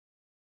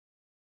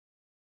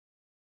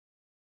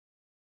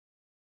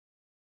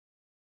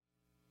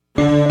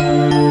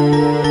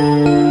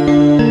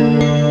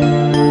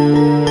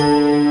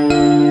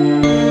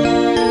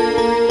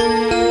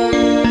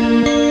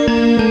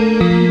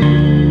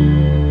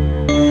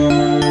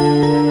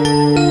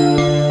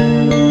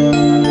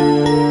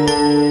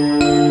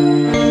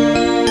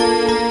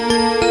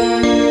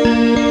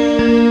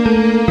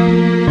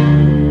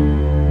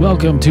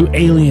Welcome to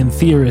Alien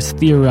Theorist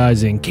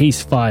Theorizing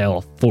Case File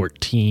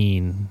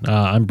 14.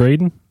 I'm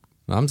Braden.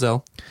 I'm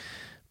Zell.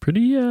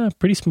 Pretty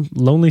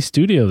lonely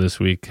studio this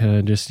week.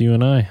 Just you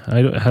and I.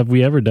 Have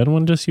we ever done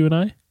one just you and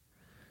I?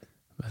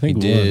 I think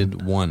we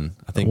did one.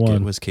 I think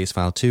it was Case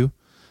File 2.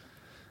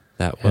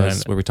 That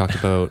was where we talked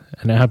about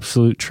an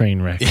absolute train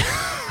wreck.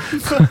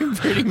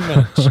 Pretty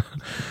much.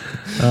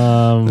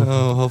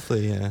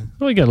 Hopefully, yeah.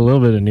 Well, we got a little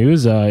bit of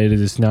news. It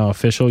is now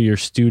official.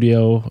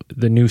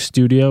 The new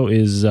studio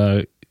is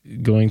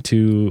going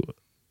to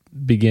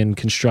begin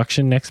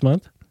construction next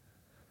month.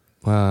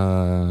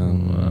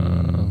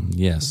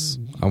 Yes.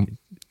 I'm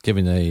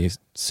giving a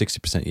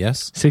 60%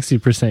 yes.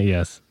 60%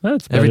 yes.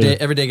 That's better.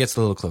 Every day gets a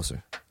little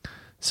closer.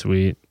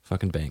 Sweet.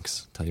 Fucking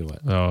banks. Tell you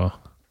what. Oh.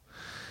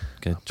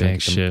 Okay,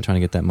 bank shit. Trying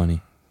to get that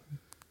money.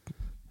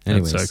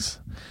 Anyways. That sucks.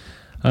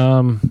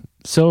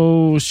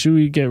 So should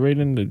we get right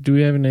into, do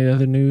we have any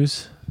other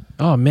news?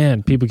 Oh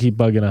man, people keep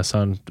bugging us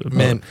on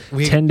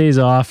 10 days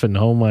off and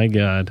oh my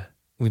God.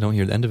 We don't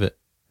hear the end of it.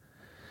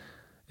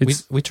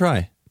 We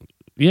try.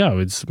 Yeah,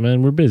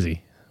 we're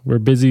busy. We're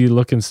busy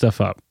looking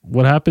stuff up.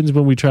 What happens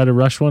when we try to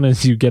rush one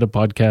is you get a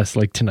podcast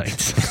like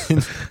tonight.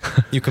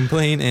 You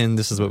complain and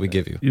this is what we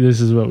give you.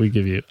 This is what we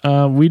give you.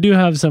 We do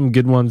have some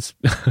good ones.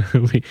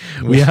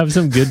 we have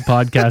some good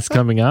podcasts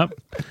coming up.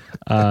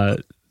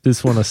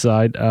 This one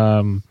aside,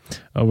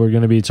 we're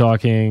going to be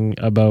talking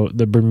about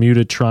the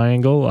Bermuda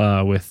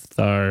Triangle with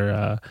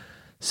our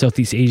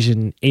Southeast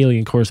Asian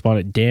alien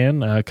correspondent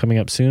Dan coming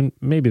up soon.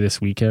 Maybe this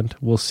weekend.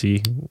 We'll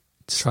see.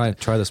 Try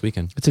this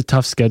weekend. It's a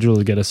tough schedule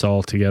to get us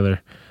all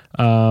together.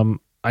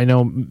 I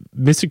know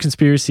Mr.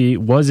 Conspiracy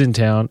was in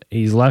town.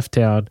 He's left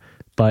town,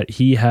 but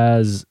he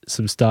has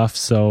some stuff.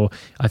 So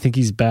I think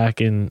he's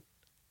back in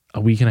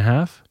a week and a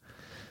half.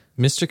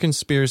 Mr.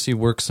 Conspiracy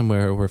works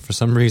somewhere where for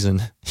some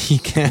reason he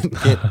can't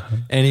get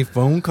any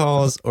phone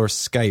calls or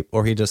Skype,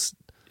 or he just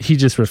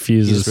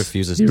refuses.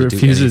 Do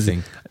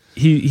anything.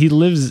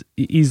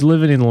 He's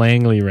living in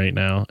Langley right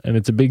now, and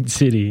it's a big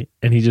city,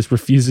 and he just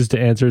refuses to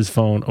answer his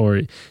phone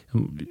or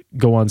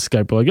go on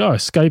Skype. We're like, oh,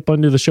 Skype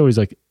under the show. He's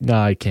like,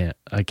 nah, I can't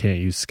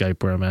use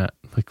Skype where I'm at.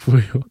 Like,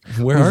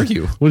 where are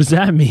you? What does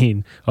that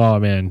mean? Oh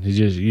man,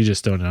 you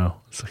just don't know.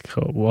 It's like,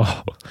 oh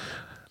whoa,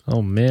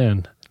 oh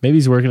man, maybe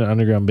he's working at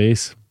Underground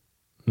Base.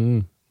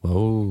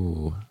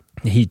 Whoa,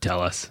 he'd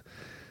tell us.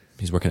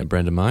 He's working at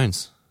Brandon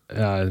Mines.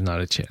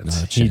 Not a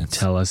chance. He'd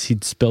tell us.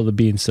 He'd spill the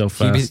beans so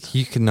fast.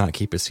 He could not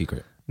keep a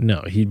secret.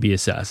 No, he'd be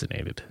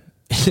assassinated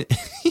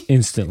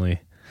instantly.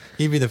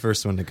 He'd be the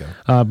first one to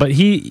go. But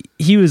he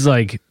was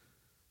like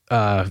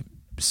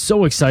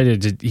so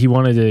excited. He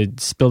wanted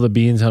to spill the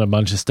beans on a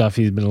bunch of stuff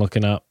he's been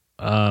looking up.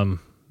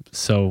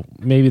 So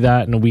maybe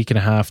that in a week and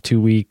a half,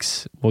 2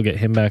 weeks, we'll get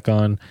him back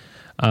on.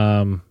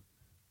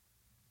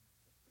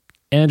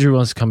 Andrew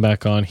wants to come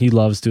back on. He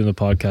loves doing the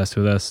podcast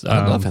with us.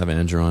 I love having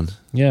Andrew on.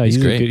 Yeah, he's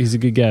great. He's a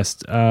good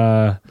guest.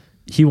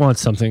 He wants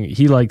something.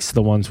 He likes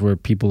the ones where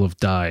people have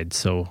died.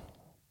 So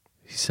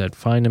he said,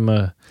 find him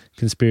a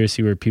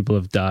conspiracy where people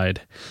have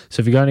died.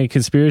 So if you got any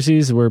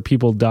conspiracies where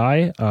people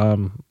die,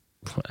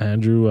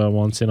 Andrew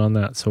wants in on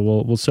that. So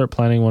we'll start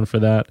planning one for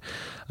that.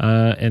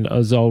 And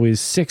as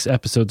always, 6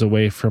 episodes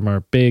away from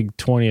our big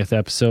 20th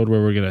episode where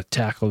we're going to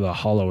tackle the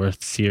Hollow Earth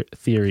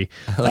theory.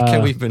 I like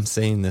how we've been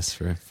saying this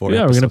for 4 episodes.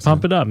 Yeah, we're going to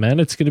pump it up, man.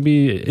 It's probably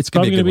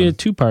going to be a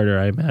 2-parter,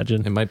 I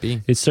imagine. It might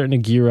be. It's starting to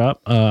gear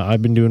up.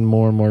 I've been doing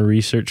more and more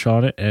research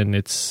on it, and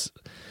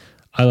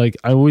I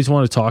always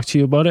want to talk to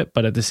you about it,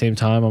 but at the same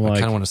time, I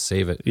kind of want to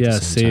save it. Yeah,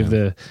 save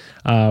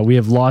we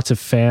have lots of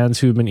fans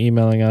who've been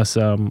emailing us.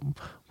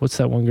 What's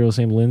that one girl's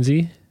name?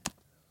 Lindsay?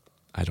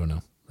 I don't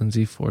know.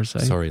 Lindsay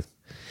Forsyth. Sorry.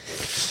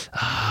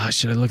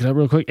 Should I look it up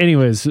real quick?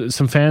 Anyways,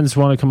 some fans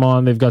want to come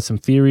on. They've got some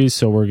theories,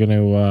 so we're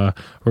gonna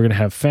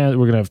have fans.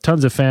 We're gonna have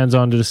tons of fans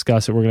on to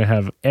discuss it. We're gonna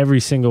have every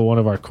single one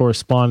of our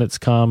correspondents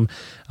come,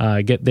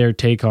 get their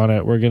take on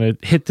it. We're gonna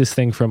hit this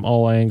thing from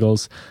all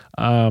angles.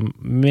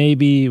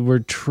 Maybe we're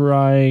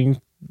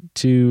trying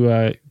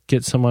to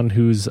get someone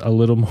who's a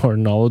little more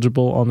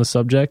knowledgeable on the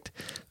subject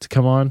to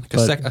come on.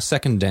 A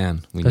second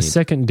Dan.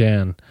 Second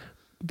Dan,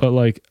 but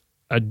like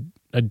a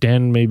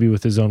Dan maybe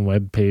with his own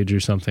web page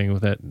or something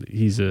with that.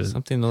 He's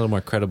something a little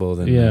more credible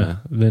than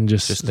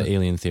just the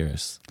alien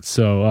theorist.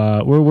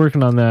 So we're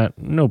working on that.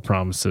 No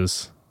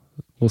promises.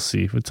 We'll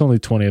see. It's only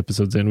 20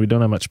 episodes in. We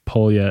don't have much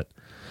pull yet.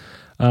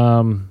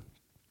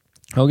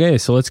 Okay,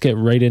 so let's get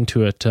right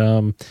into it.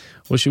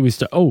 What should we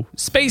start? Oh,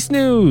 space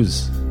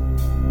news.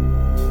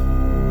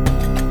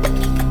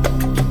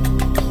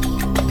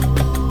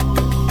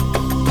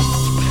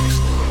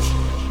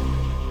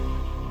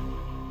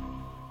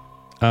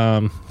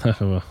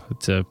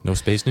 It's no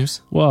space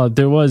news. Well,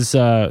 there was.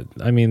 There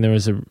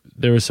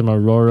was some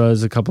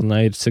auroras a couple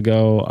nights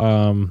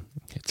ago.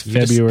 It's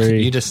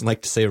February. You just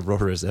like to say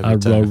auroras every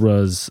time.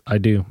 Auroras, I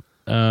do.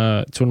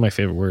 It's one of my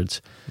favorite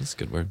words. That's a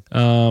good word.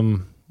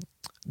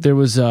 There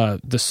was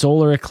the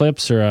solar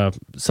eclipse or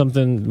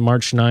something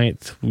March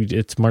 9th.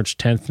 It's March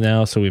 10th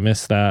now, so we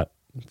missed that.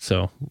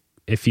 So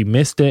if you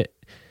missed it,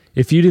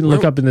 if you didn't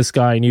look up in the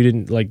sky and you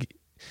didn't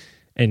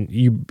and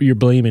you're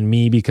blaming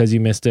me because you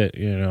missed it.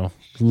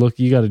 Look,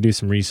 you got to do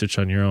some research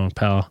on your own,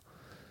 pal.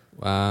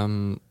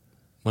 When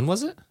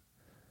was it?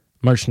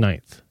 March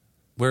 9th.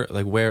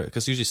 Where?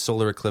 Because usually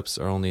solar eclipse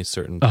are only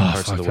certain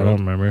parts of the world. I don't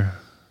remember.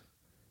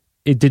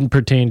 It didn't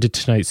pertain to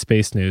tonight's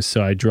space news,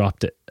 so I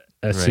dropped it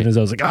as soon as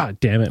I was like,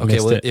 damn it,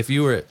 missed it. If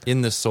you were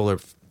in this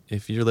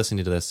if you're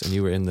listening to this and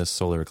you were in this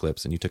solar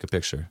eclipse and you took a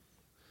picture,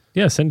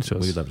 yeah, send it to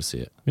us. We'd love to see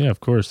it. Yeah,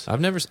 of course.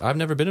 I've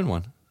never been in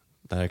one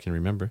that I can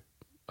remember.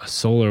 A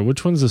solar?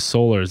 Which one's a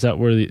solar? Is that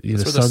where the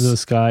sun's in the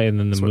sky and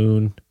then the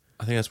moon?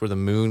 I think that's where the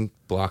moon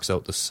blocks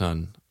out the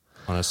sun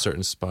on a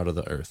certain spot of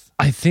the Earth.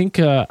 I think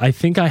I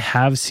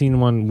have seen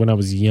one when I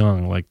was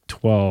young, like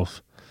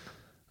 12.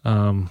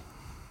 I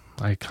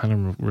kind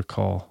of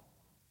recall.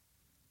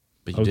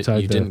 But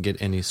you didn't get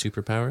any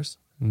superpowers?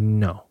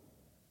 No,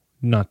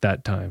 not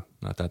that time.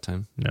 Not that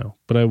time? No,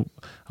 but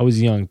I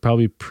was young,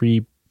 probably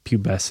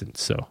pre-pubescent,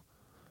 so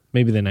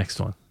maybe the next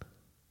one.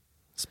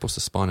 It's supposed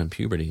to spawn in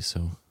puberty,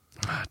 so...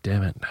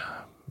 damn it.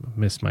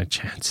 Missed my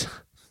chance.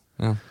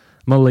 Oh.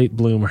 I'm a late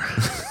bloomer.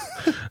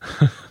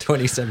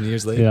 27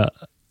 years later.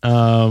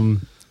 Yeah.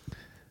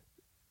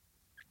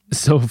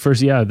 So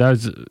first,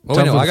 that's...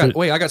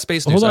 I got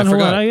space news. Hold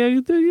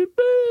on.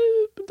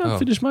 I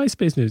finished my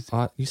space news.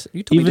 You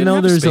told Even me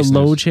though there's a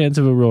low news. chance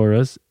of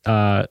auroras,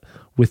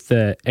 with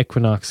the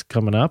equinox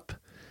coming up,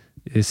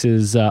 this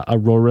is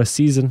aurora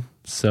season.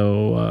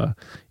 So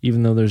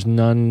even though there's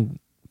none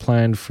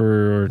planned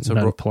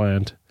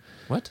planned.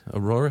 What?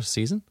 Aurora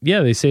season?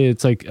 Yeah, they say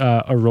it's like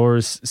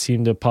auroras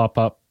seem to pop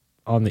up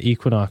on the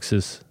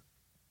equinoxes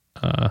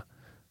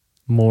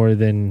more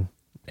than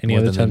any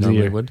other times of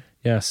year. Would.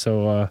 Yeah,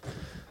 so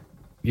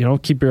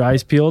keep your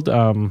eyes peeled.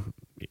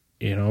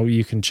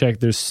 You can check.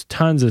 There's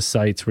tons of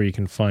sites where you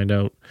can find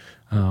out.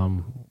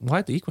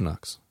 Why the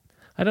equinox?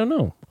 I don't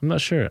know. I'm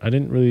not sure. I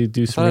didn't really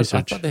do some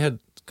research. I thought they had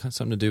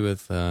something to do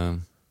with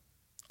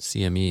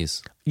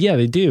CMEs. Yeah,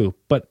 they do,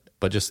 but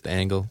just the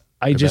angle.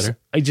 I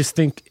just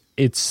think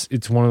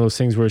it's one of those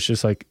things where it's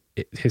just like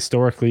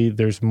historically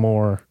there's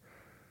more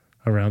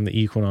around the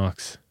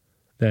equinox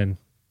than.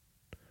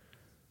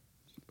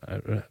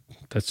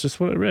 That's just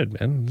what I read,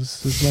 man.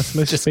 This is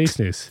my space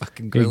news.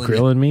 Fucking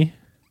grilling me.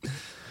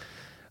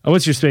 Oh,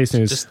 what's your space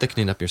news? Just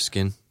thickening up your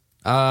skin.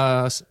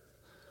 Clouds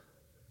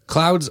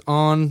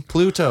on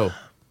Pluto.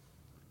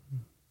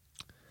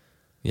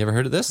 You ever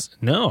heard of this?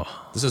 No.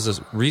 This is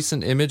a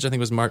recent image. I think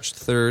it was March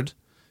 3rd.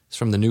 It's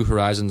from the New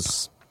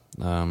Horizons.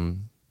 What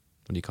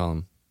do you call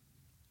them?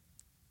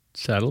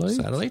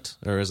 Satellite?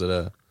 Or is it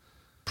a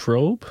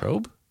probe?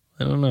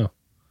 I don't know.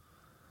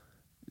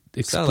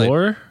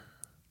 Explorer?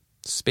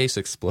 Space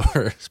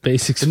Explorer.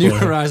 The New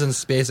Horizons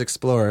Space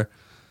Explorer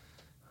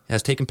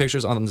has taken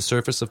pictures on the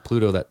surface of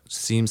Pluto that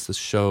seems to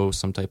show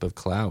some type of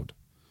cloud.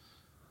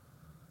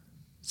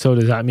 So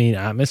does that mean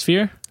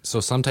atmosphere? So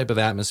some type of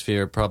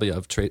atmosphere, probably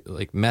of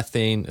like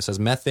methane. It says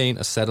methane,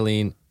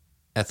 acetylene,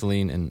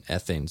 ethylene, and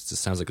ethane. It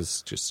just sounds like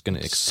it's just going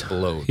to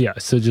explode.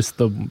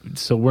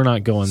 So we're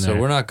not going there.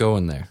 So we're not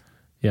going there.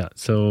 Yeah.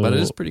 So, but it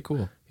is pretty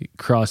cool.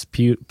 Cross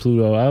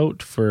Pluto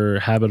out for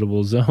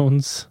habitable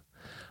zones.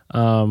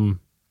 But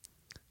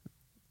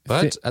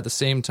at the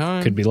same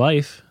time, could be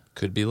life.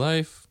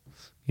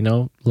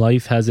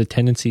 Life has a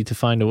tendency to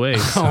find a way.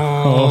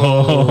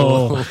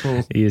 So.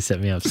 You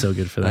set me up so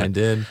good for that. I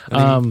did.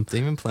 I didn't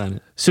even plan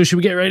it. So should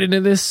we get right into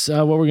this?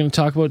 What we're going to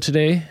talk about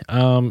today?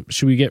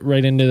 Should we get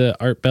right into the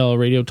Art Bell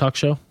radio talk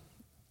show?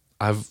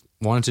 I've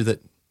wanted to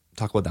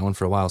talk about that one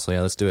for a while, so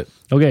yeah, let's do it.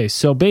 Okay,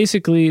 so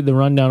basically the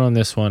rundown on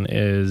this one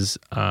is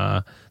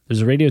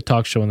there's a radio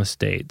talk show in the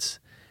States,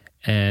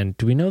 and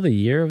do we know the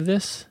year of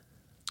this?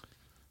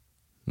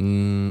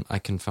 I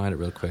can find it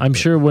real quick. I'm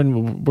sure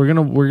when we're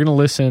gonna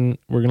listen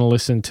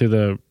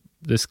to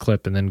this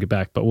clip and then get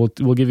back, but we'll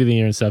give you the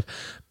year and stuff.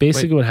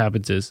 Basically, what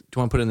happens is, do you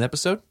want to put it in the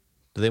episode?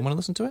 Do they want to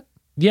listen to it?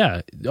 Yeah.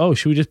 Oh,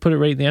 should we just put it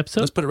right in the episode?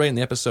 Let's put it right in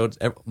the episode.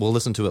 We'll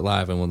listen to it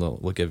live, and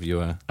we'll give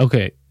you a.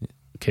 Okay.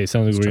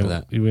 Sounds like we're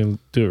gonna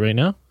do it right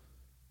now.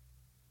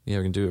 Yeah,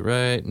 we're gonna do it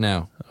right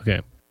now.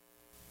 Okay.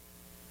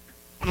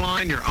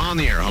 Online, you're on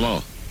the air.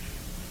 Hello.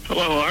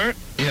 Hello, Art.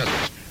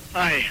 Yes.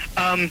 Hi.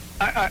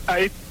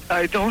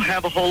 I don't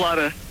have a whole lot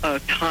of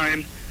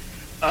time.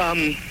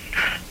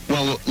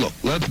 Well, look,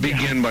 let's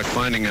begin by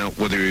finding out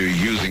whether you're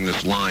using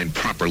this line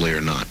properly or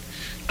not.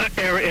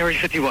 Area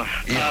 51.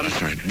 Yeah, that's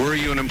right. Were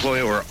you an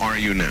employee or are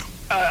you now?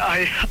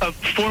 A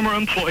former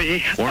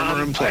employee.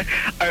 Former employee.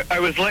 I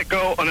was let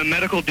go on a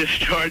medical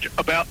discharge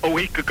about a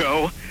week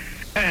ago,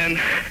 and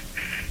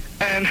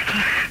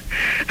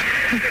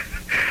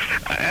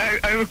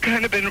I've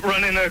kind of been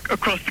running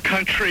across the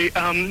country.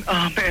 Oh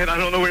man, I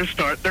don't know where to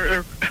start.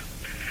 They're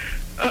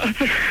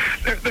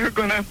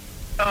gonna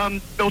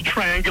they'll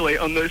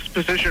triangulate on this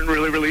position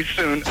really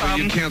soon. So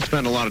you can't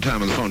spend a lot of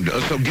time on the phone.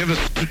 So give us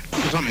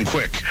something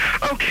quick.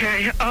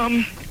 Okay.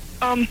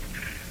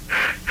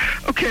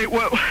 Okay.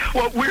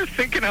 What we're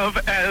thinking of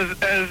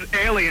as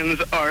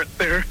aliens, Art,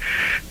 they're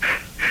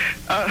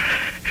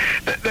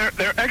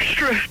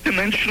extra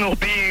dimensional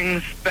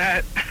beings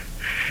that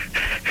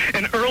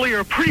an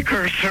earlier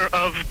precursor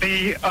of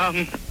the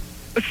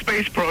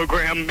space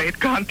program made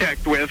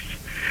contact with.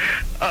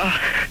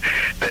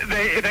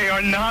 They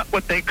are not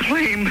what they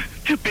claim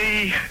to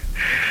be.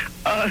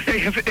 They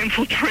have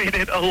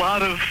infiltrated a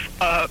lot of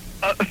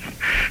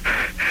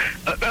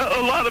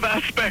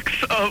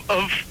aspects of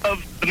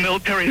the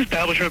military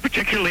establishment,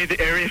 particularly the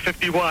Area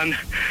 51.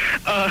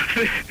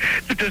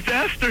 The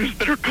disasters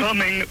that are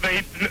coming,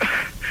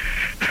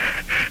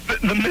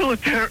 the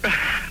military,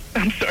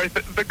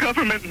 the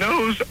government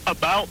knows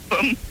about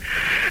them,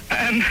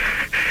 and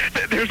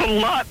there's a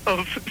lot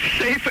of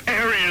safe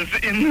areas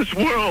in this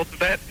world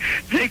that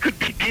they could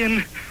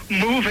begin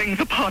moving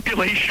the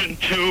population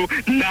to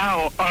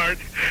now, Art.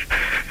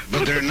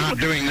 But they're not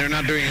doing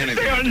anything.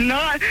 They are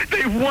not.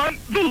 They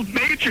want the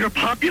major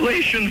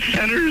population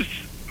centers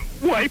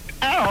wiped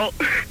out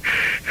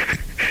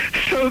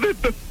so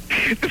that the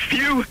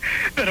few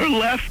that are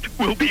left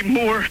will be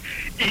more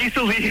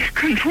easily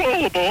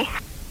controllable.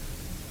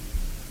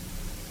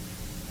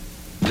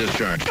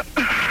 Discharge.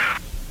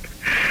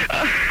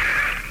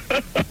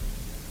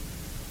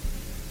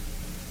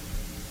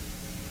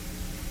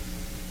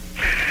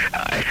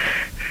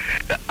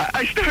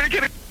 I started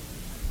getting...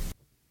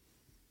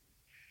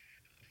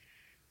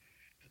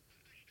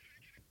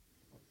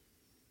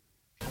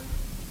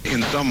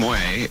 In some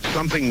way,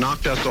 something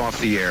knocked us off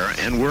the air,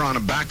 and we're on a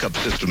backup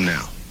system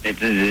now. It's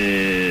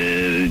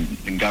the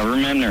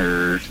government,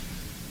 or...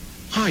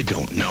 I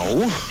don't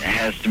know. It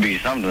has to be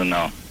something,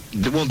 though.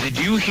 Well, did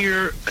you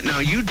hear... Now,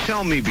 you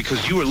tell me,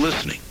 because you were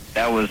listening.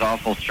 That was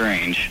awful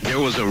strange. There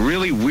was a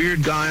really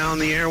weird guy on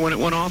the air when it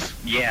went off?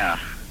 Yeah.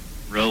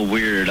 Real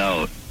weirded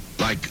out.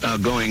 Like,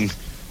 going...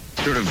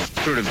 Sort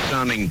of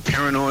sounding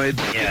paranoid,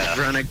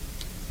 schizophrenic?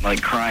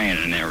 Like crying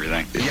and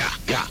everything.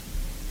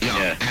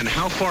 Yeah. And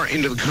how far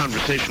into the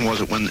conversation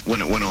was it when it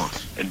went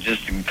off?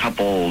 Just a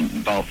couple,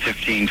 about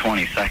 15,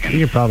 20 seconds.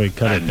 You could probably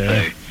cut it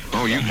there. Say.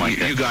 Oh,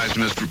 you guys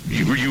missed...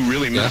 You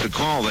really missed a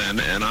call then,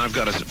 and I've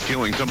got a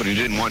feeling somebody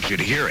didn't want you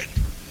to hear it.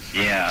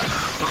 Yeah.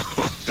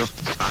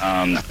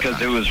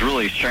 Because it was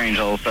really strange.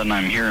 All of a sudden,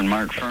 I'm hearing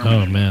Mark Furman.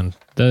 Oh, man.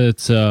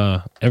 That's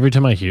every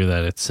time I hear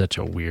that, it's such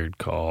a weird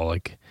call.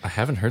 Like, I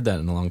haven't heard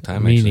that in a long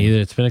time. Me actually. neither.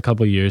 It's been a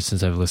couple of years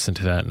since I've listened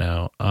to that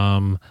now.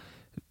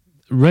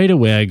 Right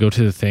away, I go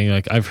to the thing.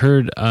 Like, I've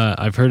heard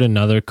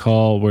another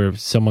call where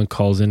someone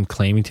calls in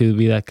claiming to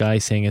be that guy,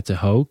 saying it's a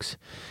hoax.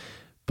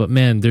 But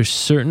man, there's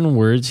certain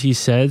words he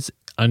says,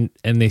 and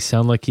they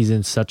sound like he's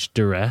in such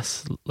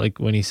duress. Like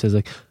when he says,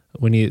 like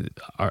when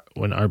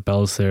Art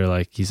Bell's there,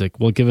 like he's like,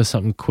 "Well, give us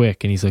something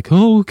quick," and he's like,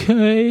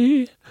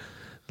 "Okay."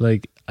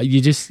 Like,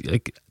 you just,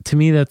 like, to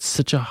me, that's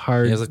such a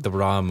hard... He has, like, the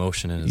raw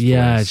emotion in his voice.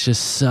 Yeah, it's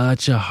just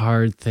such a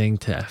hard thing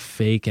to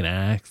fake and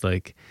act,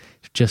 like,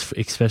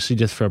 especially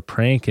just for a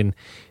prank, and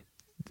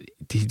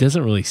he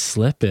doesn't really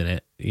slip in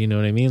it, you know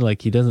what I mean?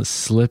 Like, he doesn't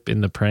slip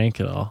in the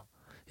prank at all,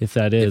 if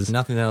that is. If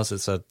nothing else,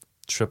 it's a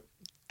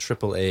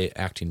triple A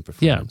acting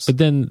performance. Yeah, but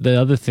then the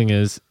other thing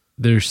is,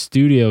 their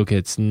studio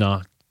gets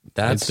knocked...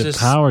 the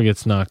power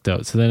gets knocked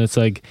out, so then it's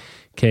like,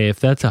 okay,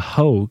 if that's a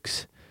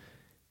hoax...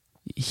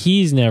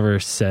 He's never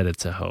said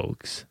it's a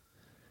hoax.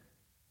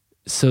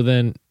 So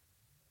then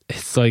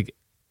it's like,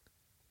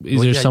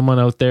 is there someone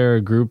out there,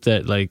 a group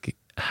that like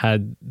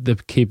had the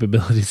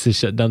capabilities to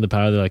shut down the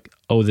power? They're like,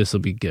 oh, this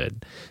will be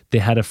good. They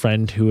had a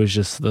friend who was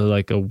just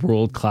like a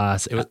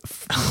world-class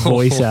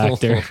voice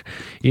actor.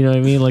 You know what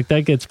I mean? Like,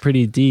 that gets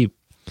pretty deep.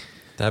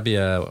 That'd be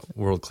a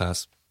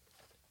world-class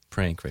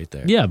prank right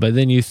there. Yeah, but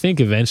then you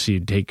think eventually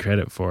you'd take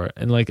credit for it.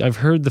 And like, I've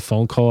heard the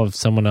phone call of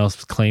someone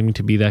else claiming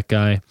to be that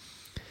guy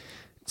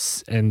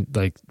and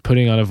like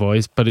putting on a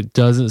voice, but it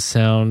doesn't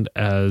sound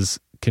as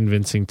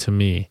convincing to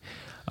me.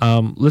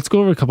 Let's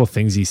go over a couple of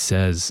things he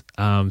says.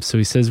 So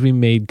he says we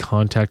made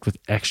contact with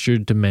extra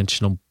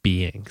dimensional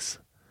beings.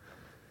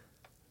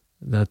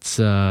 That's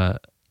and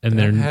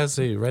there has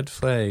a red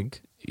flag.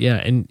 Yeah,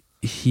 and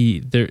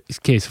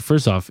okay, so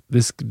first off,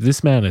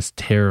 this man is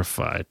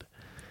terrified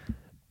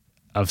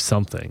of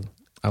something.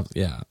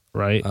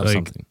 Right? Of like,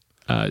 something.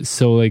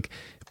 So like,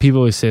 people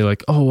always say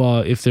like, oh, well,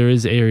 if there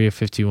is Area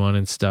 51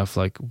 and stuff,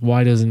 like,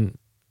 why doesn't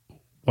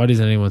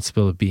anyone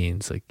spill the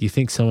beans? Like, you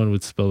think someone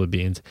would spill the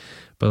beans,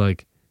 but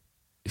like,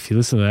 if you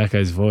listen to that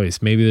guy's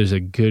voice, maybe there's a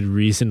good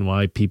reason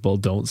why people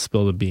don't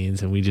spill the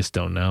beans, and we just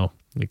don't know.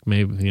 Like,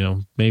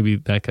 maybe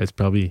that guy's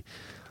probably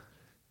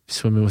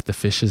swimming with the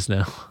fishes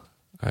now.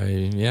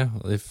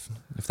 If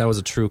that was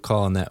a true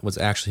call and that was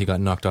actually he got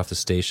knocked off the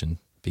station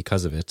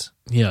because of it,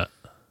 yeah,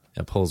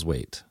 it pulls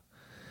weight.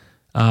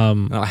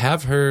 Now,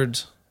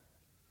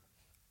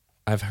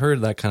 I've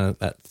heard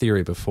that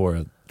theory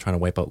before, trying to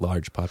wipe out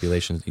large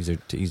populations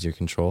easier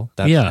control.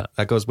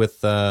 That goes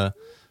with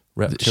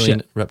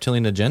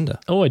reptilian agenda.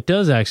 Oh, it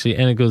does actually,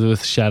 and it goes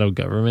with shadow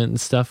government and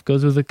stuff.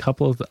 Goes with a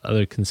couple of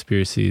other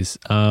conspiracies.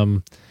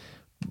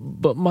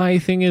 But my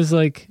thing is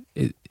like,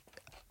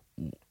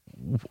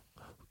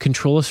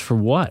 control us for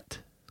what?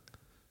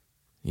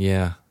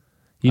 Yeah,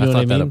 you know what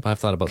I mean. I've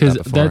thought about that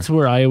before. Because that's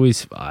where I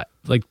always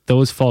like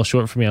those fall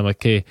short for me. I'm like,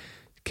 okay,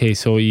 Okay,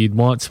 so you'd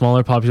want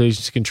smaller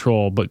populations to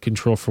control, but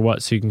control for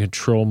what? So you can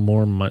control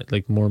more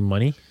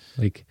money?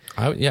 Like,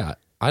 I'd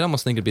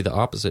almost think it'd be the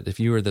opposite. If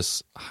you were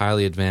this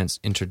highly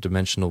advanced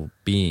interdimensional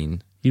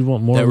being, you'd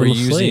want more that were little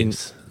using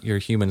slaves. your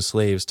human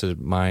slaves to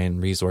mine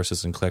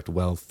resources and collect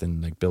wealth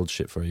and like build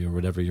shit for you or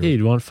whatever. Yeah,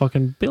 you'd want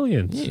fucking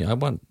billions. Yeah,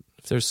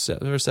 if there's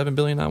 7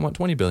 billion, I want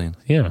 20 billion.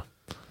 Yeah.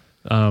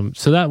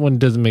 So that one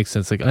doesn't make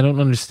sense. Like, I don't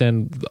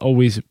understand.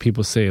 Always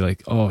people say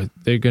like, oh,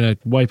 they're going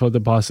to wipe out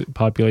the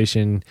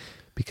population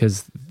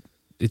because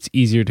it's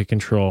easier to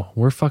control.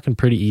 We're fucking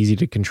pretty easy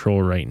to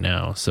control right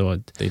now. So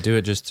they do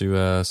it just through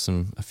a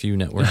few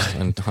networks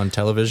on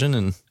television,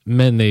 and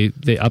men,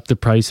 they upped the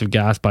price of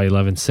gas by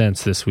 11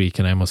 cents this week,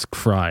 and I almost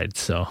cried.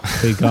 So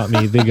they got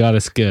me. They got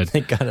us good.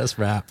 They got us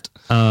wrapped.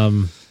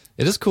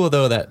 It is cool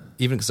though that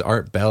even because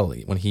Art Bell,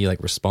 when he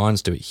like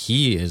responds to it,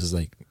 he's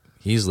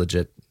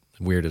legit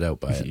weirded out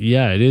by it.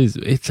 Yeah, it is.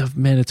 It's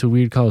a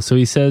weird call. So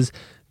he says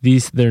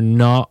they're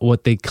not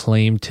what they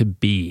claim to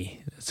be.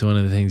 It's one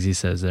of the things he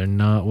says. They're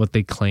not what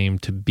they claim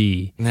to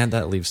be. Man,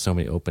 that leaves so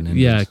many open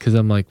endings. Yeah, because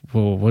I'm like,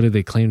 well, what did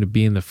they claim to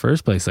be in the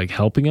first place? Like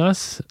helping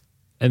us?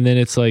 And then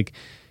it's like,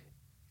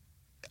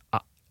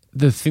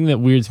 the thing that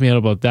weirds me out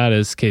about that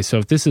is, okay, so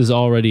if this is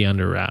already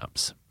under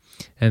wraps,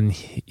 and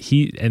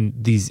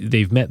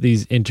they've met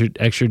these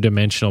extra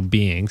dimensional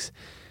beings,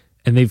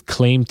 and they've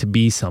claimed to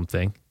be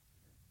something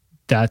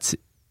that's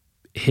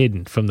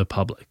hidden from the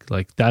public,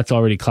 like that's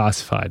already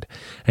classified,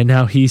 and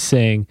now he's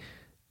saying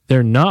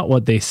they're not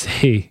what they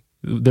say,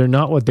 they're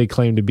not what they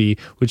claim to be,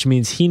 which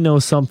means he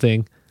knows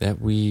something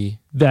that we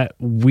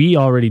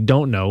already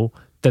don't know,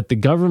 that the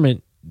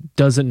government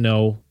doesn't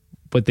know,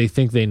 but they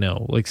think they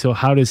know. Like, so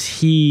how does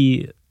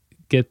he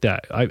get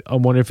that? I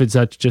wonder if it's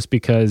that just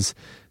because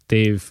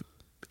they've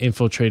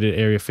infiltrated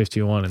Area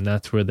 51 and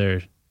that's where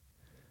they're,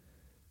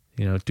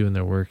 doing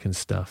their work and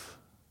stuff.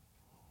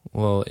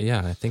 Well,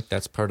 yeah, I think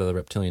that's part of the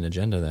reptilian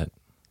agenda that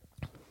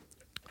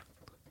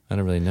I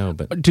don't really know,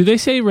 but do they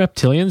say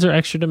reptilians are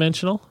extra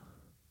dimensional?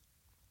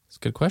 It's a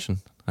good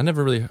question. I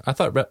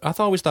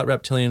always thought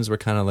reptilians were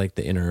kind of like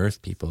the inner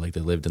Earth people, like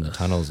they lived in the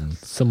tunnels and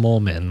some mole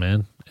men,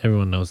 man.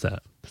 Everyone knows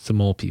that. Some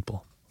mole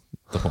people.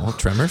 The whole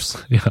Tremors.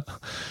 Yeah,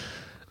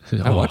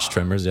 I watched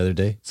Tremors the other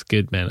day. It's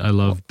good, man. I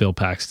love Bill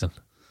Paxton.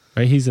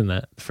 Right, he's in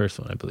that first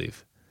one, I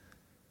believe.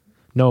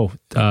 No,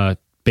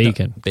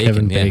 Bacon.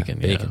 Kevin Bacon.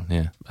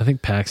 Yeah. I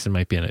think Paxton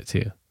might be in it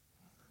too.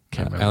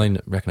 Can't remember. I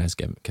only recognize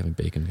Kevin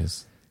Bacon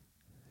because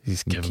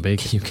he's Kevin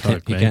Bacon. You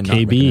can't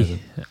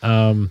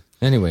KB.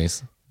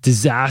 Anyways,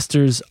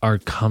 disasters are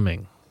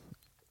coming.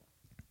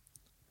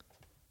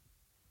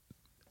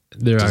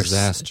 There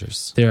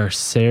are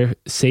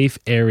safe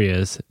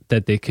areas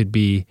that they could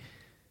be.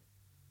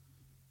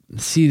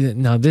 See,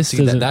 now this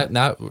doesn't.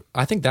 That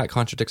I think that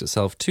contradicts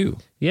itself too.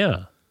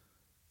 Yeah.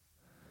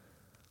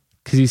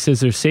 Because he says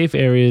there's safe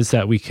areas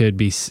that we could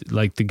be,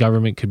 like the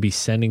government could be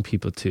sending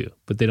people to,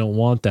 but they don't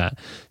want that.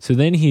 So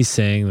then he's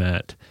saying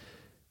that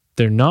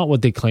they're not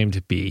what they claim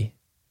to be.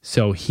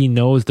 So he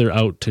knows they're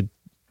out to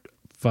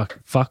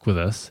fuck with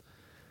us.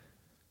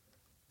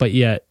 But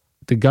yet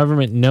the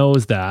government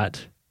knows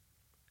that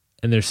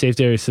and they're safe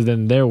areas. So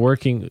then they're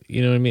working,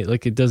 you know what I mean?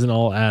 Like it doesn't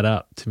all add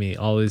up to me.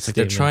 All these like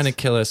they're trying to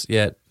kill us,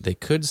 yet they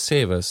could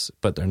save us,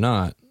 but they're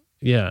not.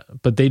 Yeah,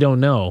 but they don't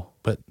know.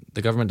 But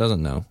the government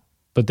doesn't know.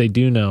 But they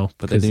do know.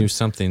 But they knew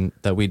something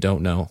that we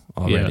don't know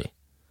already.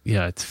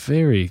 Yeah, it's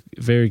very,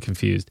 very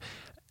confused.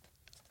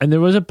 And there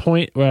was a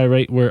point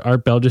where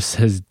Art Bell just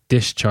says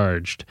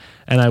discharged.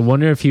 And I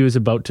wonder if he was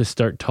about to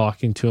start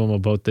talking to him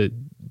about the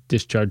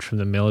discharge from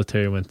the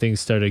military when things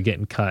started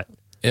getting cut.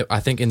 I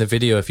think in the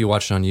video, if you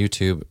watch it on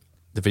YouTube,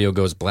 the video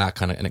goes black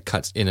kind of, and it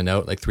cuts in and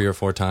out like 3 or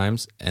 4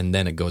 times, and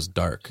then it goes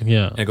dark.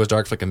 Yeah. And it goes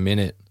dark for like a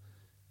minute,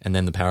 and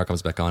then the power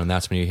comes back on, and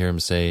that's when you hear him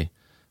say,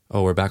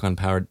 oh, we're back on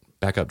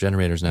backup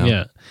generators now.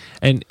 Yeah.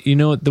 And you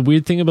know what the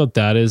weird thing about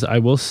that is, I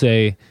will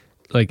say,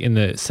 like in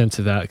the sense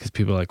of that, because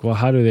people are like, well,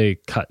 how do they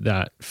cut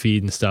that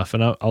feed and stuff?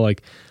 And I'll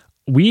like,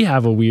 we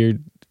have a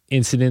weird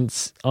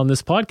incidents on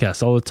this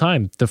podcast all the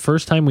time. The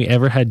first time we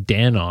ever had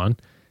Dan on,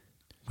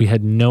 we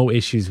had no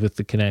issues with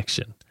the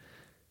connection.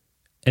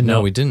 And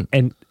no, we didn't.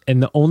 And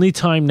the only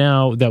time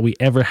now that we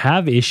ever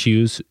have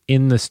issues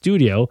in the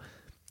studio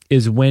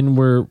is when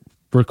we're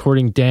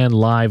recording Dan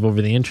live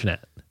over the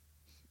internet.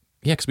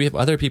 Yeah, because we have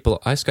other people.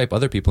 I Skype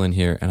other people in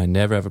here, and I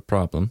never have a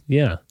problem.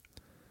 Yeah.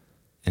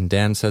 And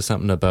Dan says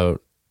something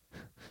about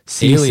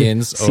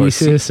aliens or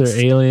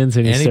aliens,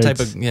 and any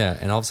type of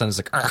and all of a sudden it's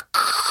like.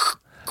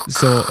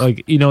 So,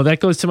 like, you know, that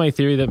goes to my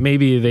theory that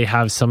maybe they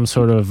have some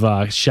sort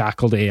of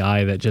shackled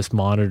AI that just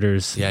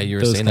monitors. Yeah, you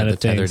were saying that, the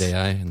tethered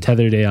AI.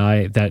 Tethered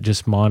AI that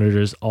just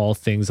monitors all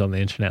things on the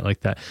internet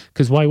like that.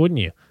 Because why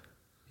wouldn't you?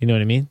 You know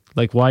what I mean?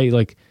 Like, why,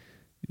 like,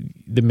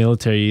 the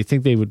military, you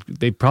think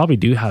they probably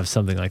do have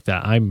something like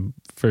that. I'm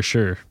for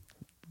sure.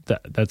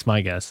 That's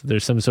my guess.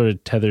 There's some sort of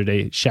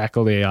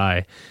shackled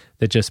AI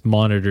that just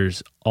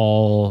monitors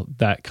all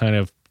that kind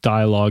of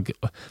dialogue,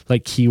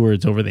 like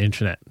keywords over the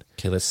internet.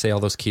 Okay, let's say all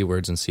those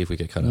keywords and see if we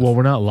get cut off. Well,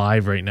 we're not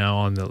live right now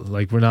on the,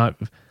 like, we're not,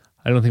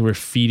 I don't think we're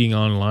feeding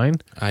online.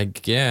 I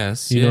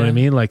guess. You know what I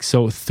mean? Like,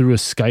 so through a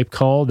Skype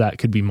call, that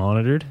could be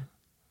monitored.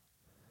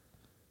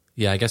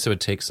 Yeah, I guess it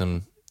would take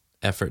some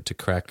effort to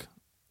crack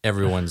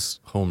everyone's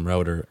home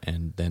router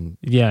and then...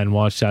 Yeah, and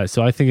watch that.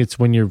 So I think it's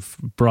when you're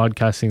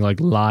broadcasting like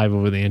live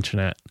over the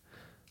internet.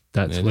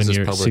 That's when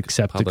you're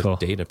skeptical. Public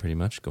data pretty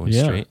much going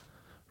straight.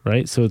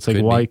 Right? So it's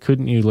like, why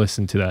couldn't you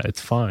listen to that?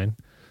 It's fine.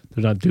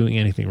 They're not doing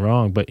anything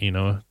wrong, but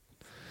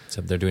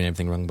except they're doing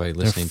everything wrong by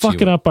listening to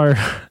fucking up our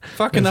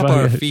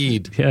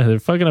feed. Yeah, they're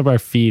fucking up our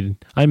feed.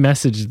 I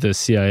messaged the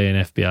CIA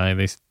and FBI and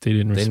they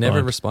didn't respond. They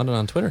never responded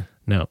on Twitter.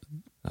 No.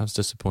 I was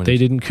disappointed. They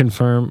didn't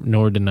confirm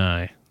nor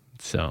deny.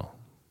 So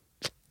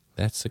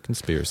that's a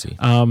conspiracy.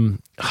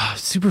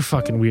 Super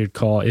fucking weird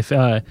call. If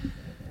I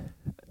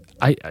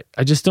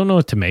just don't know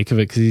what to make of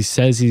it because he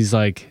says he's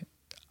like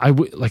I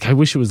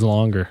wish it was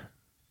longer.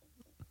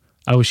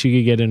 I wish he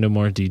could get into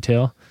more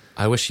detail.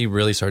 I wish he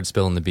really started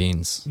spilling the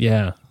beans.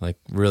 Yeah. Like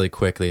really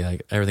quickly.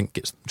 Like everything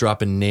gets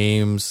dropping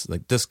names.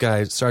 Like this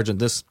guy, Sergeant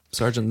this,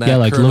 Sergeant that. Yeah,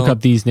 like Colonel. look up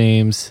these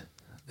names.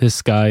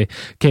 This guy.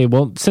 Okay,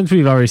 well, since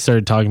we've already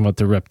started talking about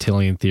the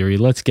reptilian theory,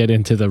 let's get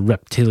into the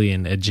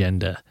reptilian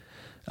agenda.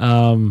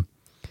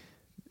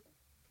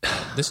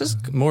 This is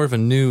more of a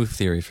new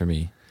theory for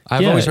me.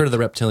 I've always heard of the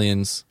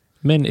reptilians.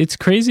 Man, it's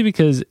crazy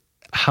because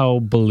how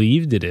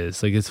believed it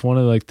is. Like it's one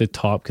of like the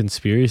top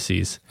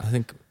conspiracies. I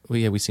think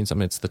we've seen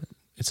something.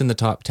 It's in the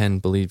top 10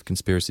 believed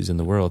conspiracies in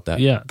the world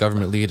that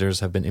government leaders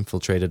have been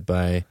infiltrated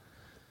by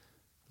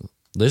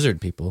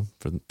lizard people,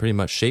 for pretty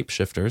much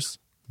shapeshifters.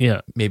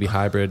 Yeah. Maybe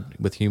hybrid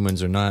with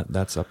humans or not,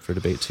 that's up for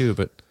debate too,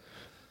 but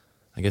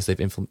I guess they've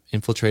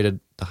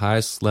infiltrated the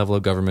highest level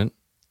of government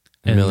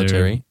and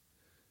military.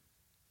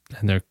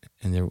 And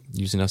they're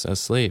using us as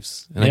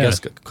slaves. And I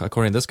guess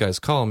according to this guy's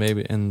call,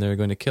 maybe, and they're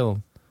going to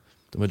kill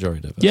the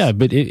majority of us. Yeah,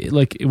 but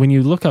like when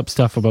you look up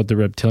stuff about the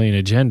reptilian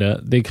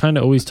agenda, they kind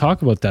of always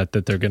talk about that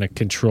they're going to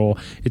control.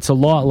 It's a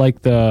lot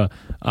like the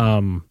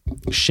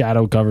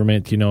shadow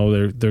government. They're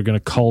going to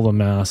cull the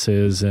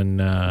masses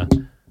and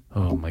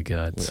oh my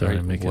god, sorry,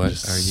 I'm making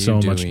so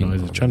much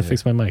noise. I'm trying to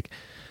fix my mic.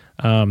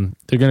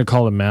 They're going to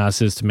call the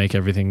masses to make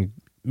everything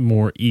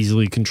more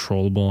easily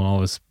controllable and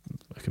all this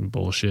fucking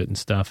bullshit and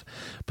stuff.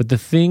 But the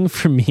thing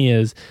for me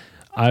is,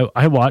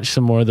 I watched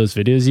some more of those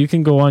videos. You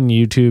can go on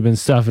YouTube and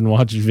stuff and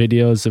watch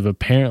videos of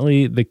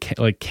apparently the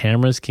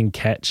cameras can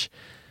catch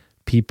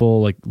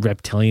people like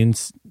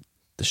reptilians.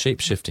 The shape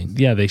shifting.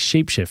 Yeah, they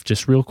shapeshift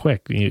just real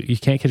quick. You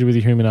can't catch it with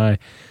your human eye.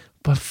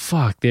 But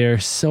fuck, they're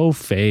so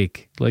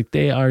fake. Like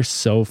they are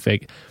so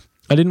fake.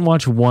 I didn't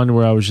watch one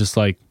where I was just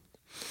like,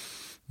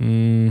 I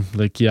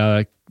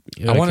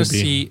want to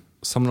see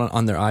someone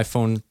on their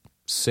iPhone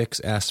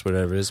 6S,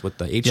 whatever it is, with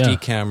the HD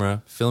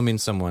camera filming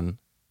someone.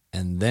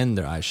 And then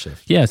their eyes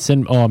shift. Yeah, because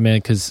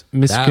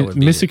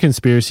Mr.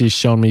 Conspiracy's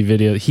shown me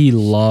video.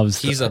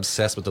 He's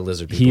obsessed with the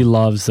lizard people. He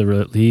loves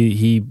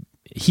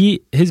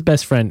his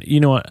best friend. You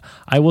know what?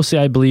 I will say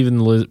I believe in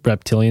the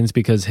reptilians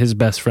because his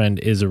best friend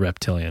is a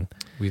reptilian.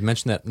 We've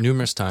mentioned that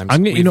numerous times.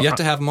 We've yet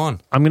to have him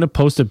on. I'm going to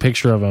post a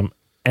picture of him,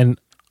 and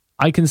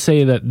I can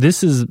say that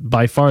this is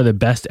by far the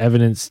best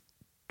evidence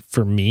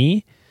for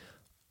me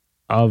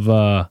of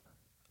a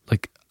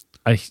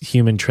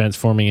human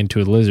transforming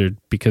into a lizard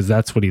because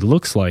that's what he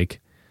looks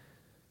like.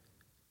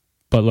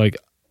 But like,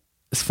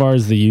 as far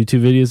as the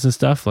YouTube videos and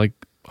stuff, like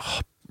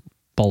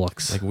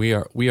bollocks. Like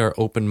we are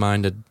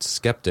open-minded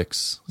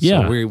skeptics.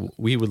 Yeah, so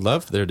we would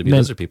love there to be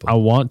lizard people. I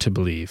want to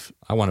believe.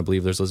 I want to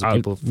believe there's lizard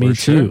people. Me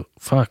too.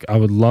 Fuck, I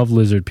would love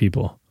lizard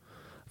people.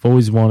 I've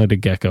always wanted a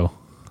gecko.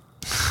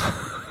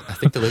 I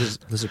think the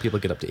lizard people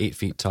get up to 8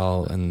 feet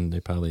tall, and they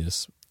probably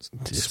just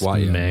swat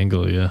you,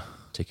 mangle,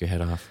 take your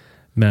head off,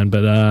 man.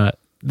 But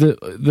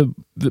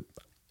the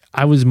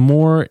I was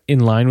more in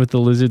line with the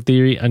lizard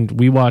theory, and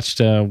we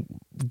watched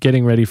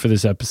getting ready for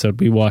this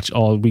episode.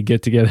 We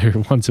get together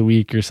once a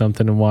week or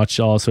something and watch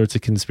all sorts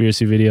of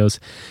conspiracy videos,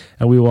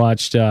 and we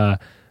watched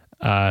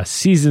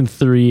season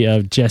 3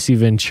 of Jesse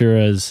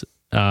Ventura's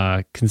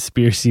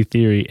conspiracy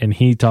theory, and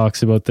he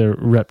talks about the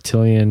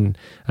reptilian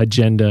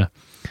agenda,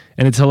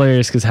 and it's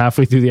hilarious because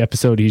halfway through the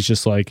episode he's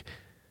just like,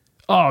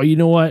 "Oh, you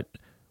know what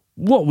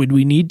would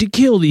we need to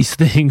kill these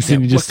things?"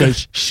 And he just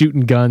starts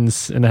shooting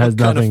guns, and it has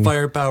nothing. What kind of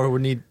firepower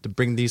we need to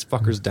bring these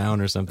fuckers down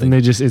or something?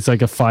 And it's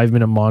like a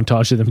 5-minute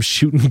montage of them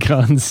shooting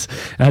guns.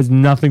 It has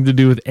nothing to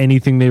do with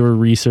anything they were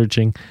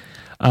researching.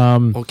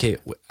 Okay,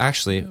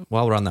 actually,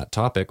 while we're on that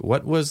topic,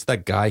 what was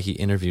that guy he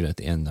interviewed at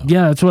the end, though?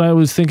 Yeah, that's what I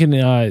was thinking.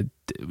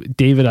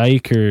 David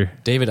Icke,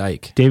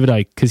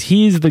 because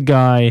he's the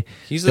guy.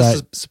 He's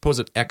the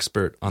supposed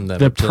expert on the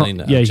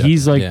reptilian.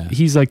 He's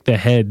like the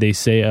head, they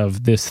say,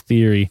 of this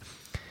theory.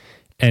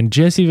 And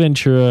Jesse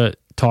Ventura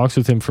talks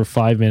with him for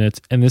 5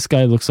 minutes, and this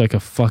guy looks like a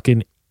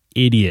fucking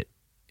idiot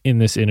in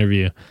this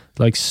interview.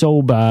 Like,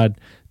 so bad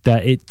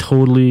that it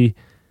totally,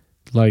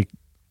 like...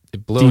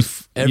 It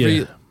blows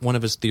every one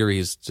of his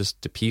theories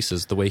just to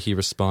pieces, the way he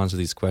responds to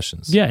these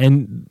questions. Yeah,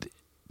 and,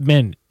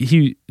 man,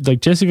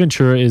 Jesse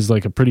Ventura is,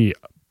 like, a pretty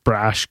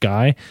brash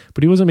guy,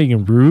 but he wasn't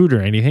being rude or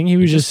anything.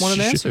 He just wanted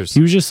answers. He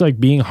was just, like,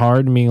 being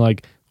hard and being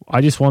like,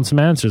 I just want some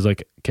answers.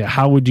 Like, okay,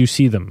 how would you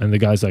see them? And the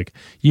guy's like,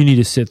 you need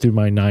to sit through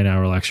my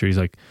 9-hour lecture. He's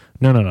like,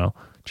 no.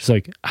 Just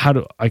like, I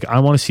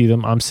want to see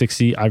them. I'm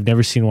 60. I've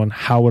never seen one.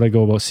 How would I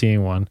go about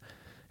seeing one?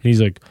 And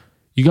he's like,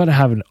 you got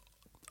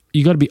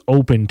to be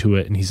open to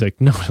it. And he's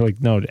like, no,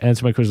 to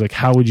answer my question, like,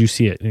 how would you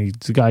see it? And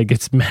the guy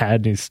gets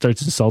mad and he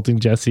starts insulting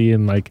Jesse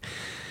and like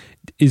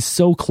is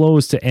so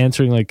close to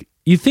answering. Like,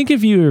 you think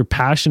if you're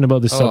passionate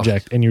about the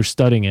subject and you're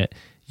studying it,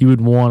 you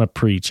would want to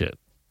preach it.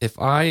 If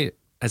I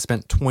had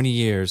spent 20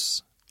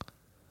 years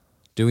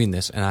doing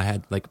this and I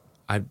had like,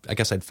 I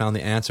guess I'd found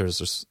the answers,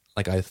 or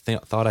like I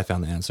thought I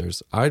found the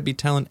answers, I'd be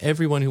telling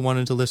everyone who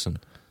wanted to listen.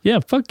 Yeah,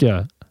 fuck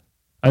yeah.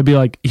 I'd be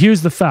like,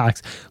 here's the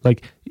facts.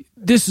 Like,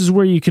 this is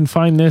where you can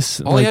find this.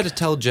 All like, I had to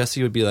tell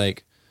Jesse would be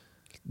like,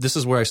 this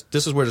is where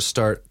to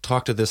start.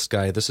 Talk to this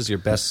guy. This is your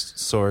best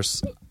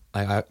source.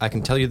 I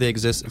can tell you they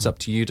exist. It's up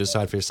to you to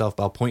decide for yourself.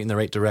 But I'll point in the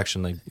right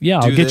direction. Like, yeah,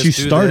 I'll get you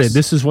started.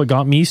 This is what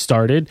got me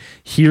started.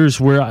 Here's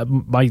where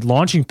my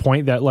launching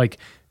point that like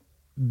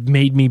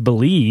made me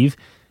believe.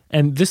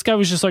 And this guy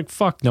was just like,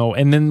 fuck no.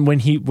 And then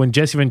when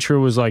Jesse Ventura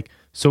was like,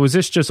 so is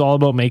this just all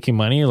about making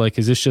money? Like,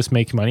 is this just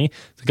making money?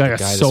 The guy got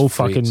so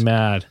fucking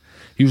mad.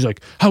 He was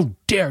like, how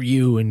dare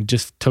you? And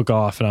just took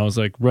off. And I was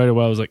like, right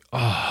away, I was like,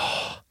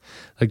 oh,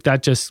 like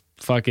that just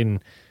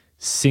fucking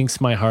sinks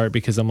my heart,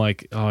 because I'm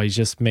like, oh, he's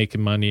just making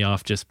money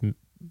off just,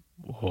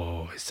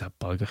 oh, is that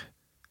bug?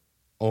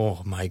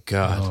 Oh my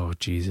God. Oh,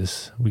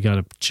 Jesus. We got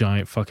a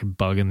giant fucking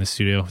bug in the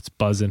studio. It's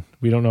buzzing.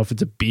 We don't know if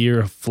it's a bee or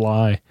a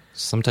fly.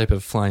 Some type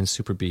of flying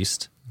super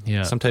beast.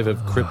 Yeah. Some type of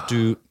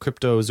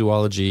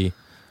cryptozoology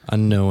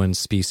unknown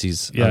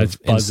species it's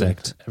of buzzing.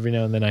 insect. Every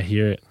now and then I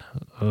hear it.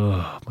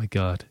 Oh my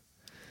God.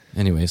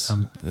 Anyways,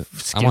 I'm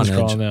on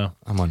edge now.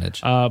 I'm on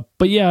edge.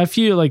 But yeah, I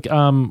feel like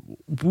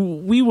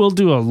we will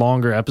do a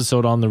longer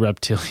episode on the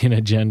reptilian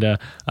agenda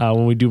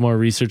when we do more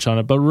research on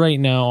it. But right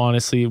now,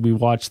 honestly, we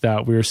watched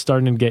that. We were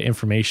starting to get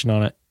information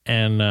on it,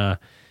 and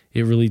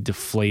it really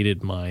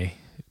deflated my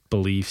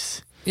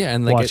beliefs. Yeah,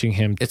 and like watching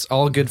him, it's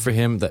all good for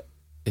him that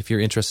if you're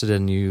interested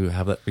and you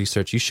have that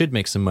research, you should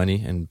make some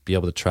money and be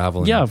able to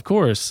travel. Yeah, of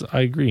course,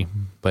 I agree.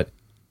 But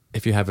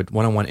if you have a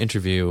one-on-one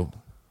interview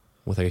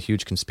with like a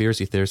huge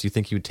conspiracy theorist, you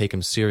think you would take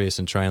him serious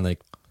and try and like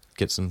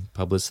get some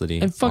publicity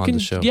and fucking, on the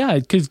show. Yeah,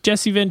 because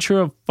Jesse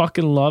Ventura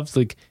fucking loves,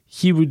 like,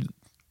 he would,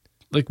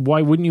 like,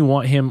 why wouldn't you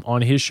want him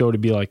on his show to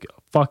be like,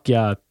 fuck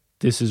yeah,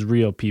 this is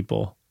real,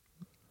 people?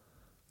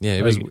 Yeah,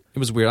 it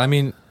was weird. I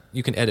mean,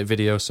 you can edit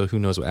video, so who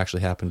knows what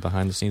actually happened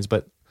behind the scenes.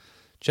 But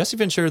Jesse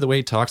Ventura, the way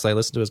he talks, I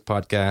listen to his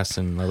podcasts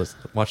and I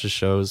watch his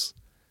shows.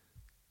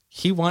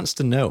 He wants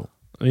to know.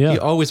 Yeah. He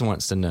always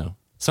wants to know.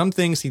 Some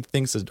things he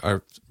thinks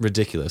are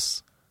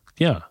ridiculous.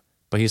 Yeah.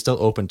 But he's still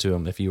open to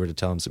him if you were to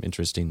tell him some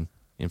interesting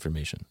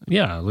information.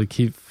 Yeah, like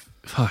it's...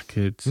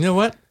 You know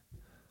what?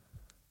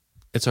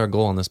 It's our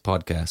goal on this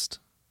podcast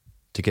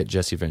to get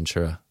Jesse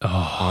Ventura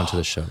onto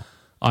the show.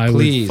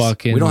 Please,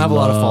 we don't have a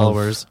lot of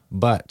followers,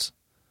 but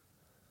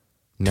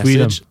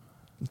message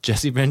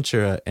Jesse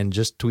Ventura and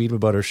just tweet him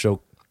about our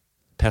show.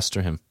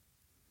 Pester him.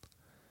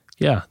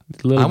 Yeah.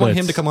 I want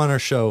him to come on our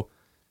show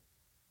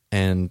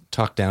and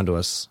talk down to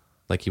us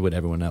like he would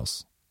everyone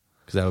else,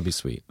 because that would be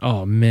sweet.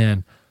 Oh,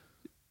 man.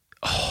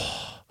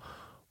 Oh,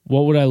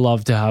 what would I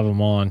love to have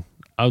him on?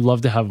 I would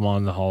love to have him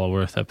on the Hollow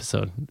Earth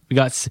episode. We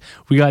got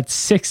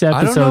 6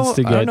 episodes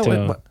to get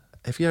to.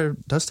 If he ever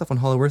does stuff on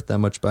Hollow Earth that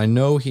much, but I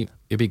know it'd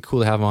be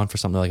cool to have him on for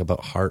something like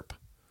about HAARP.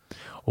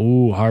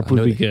 Oh, HAARP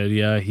would be good.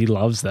 Yeah, he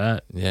loves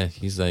that. Yeah,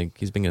 he's been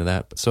into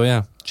that. So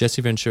yeah,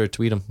 Jesse Ventura,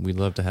 tweet him. We'd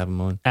love to have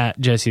him on. At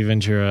Jesse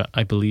Ventura,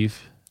 I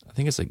believe. I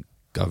think it's like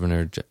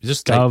Governor.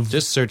 Just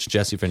search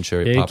Jesse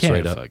Ventura. It pops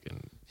right up.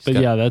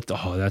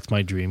 That's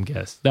my dream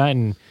guest. That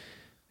and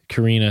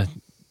Karina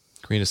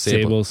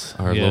Sables,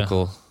 our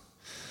local.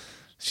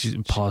 She's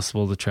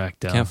impossible to track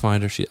down. Can't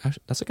find her.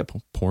 That's like a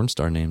porn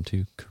star name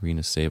too,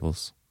 Karina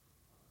Sables.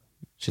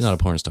 She's not a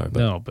porn star, but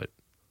no, but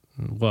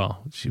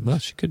she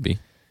could be.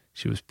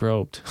 She was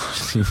probed.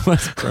 She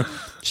was probed.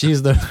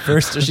 She's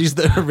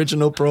the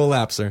original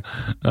prolapser.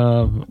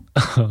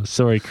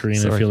 Sorry,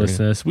 Karina, if you're listening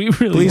to this. We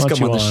really want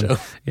you on the show.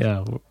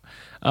 Yeah.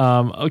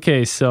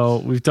 Okay, so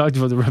we've talked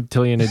about the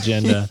reptilian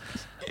agenda.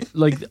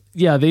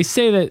 They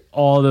say that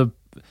all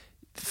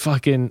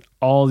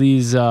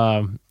these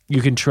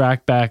you can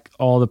track back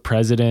all the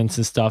presidents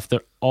and stuff.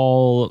 They're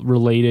all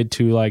related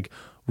to like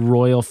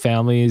royal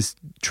families,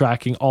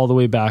 tracking all the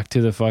way back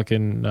to the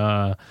fucking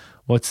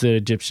what's the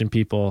Egyptian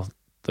people,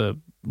 the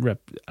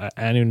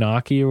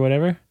Anunnaki or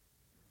whatever.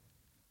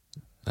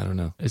 I don't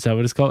know. Is that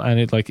what it's called? And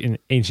it, like in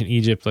ancient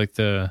Egypt, like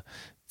the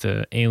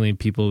alien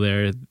people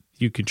there,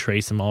 you could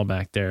trace them all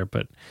back there.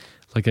 But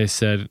like I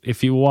said,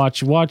 if you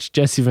watch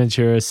Jesse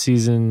Ventura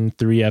season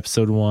 3,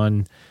 episode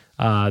 1,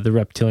 the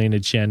reptilian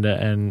agenda,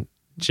 and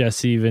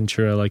Jesse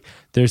Ventura, like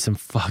there's some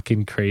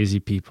fucking crazy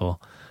people.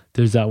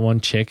 There's that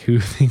one chick who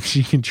thinks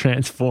she can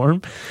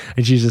transform,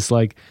 and she's just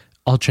like,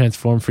 I'll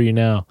transform for you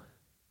now.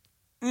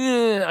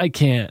 I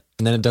can't.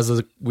 And then it does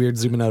a weird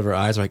zoom in out of her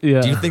eyes. Like, do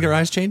you think her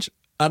eyes change?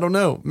 I don't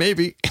know.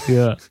 Maybe.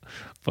 Yeah.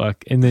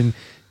 Fuck. And then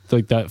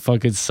like that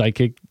fucking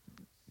psychic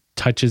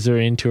touches her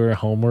into her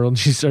homeworld and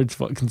she starts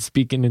fucking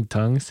speaking in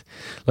tongues.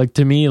 Like,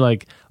 to me,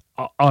 like,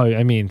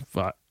 I mean,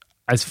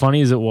 as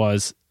funny as it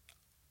was,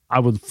 I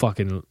would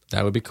fucking...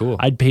 That would be cool.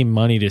 I'd pay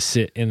money to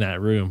sit in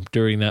that room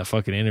during that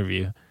fucking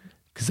interview.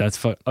 Because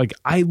that's... Like,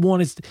 I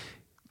want to...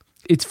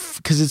 It's...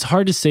 Because it's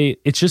hard to say...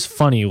 It's just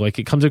funny. Like,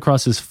 it comes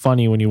across as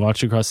funny when you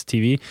watch it across the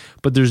TV.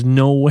 But there's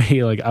no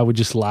way, like, I would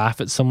just laugh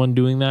at someone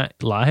doing that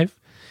live.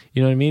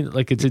 You know what I mean?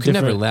 Like, it's you a could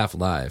different... never laugh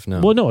live, no.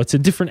 Well, no, it's a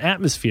different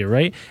atmosphere,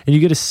 right? And you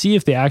get to see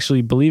if they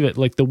actually believe it.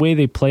 Like, the way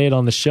they play it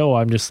on the show,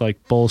 I'm just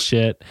like,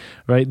 bullshit,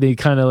 right? They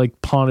kind of,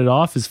 like, pawn it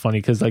off as funny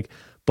because, like,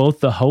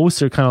 both the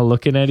hosts are kind of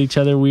looking at each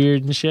other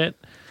weird and shit.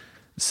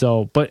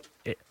 So, but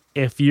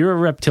if you're a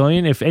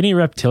reptilian, if any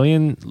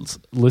reptilians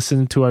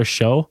listen to our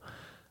show,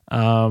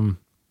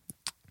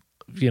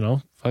 you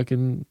know,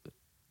 fucking...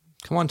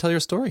 Come on, tell your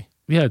story.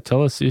 Yeah,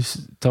 tell us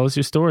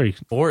your story.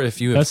 Or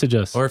if you message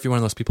us. Or if you're one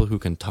of those people who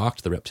can talk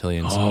to the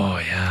reptilians. Oh,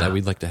 yeah. That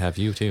we'd like to have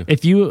you too.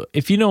 If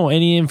you know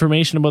any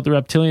information about the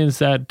reptilians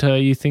that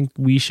you think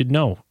we should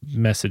know,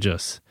 message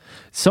us.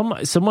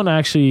 Someone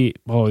actually,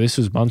 this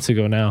was months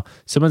ago now.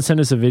 Someone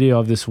sent us a video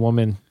of this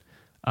woman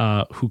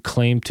who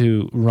claimed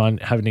to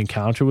have an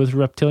encounter with a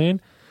reptilian,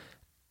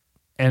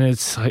 and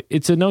it's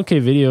an okay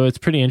video. It's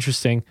pretty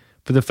interesting,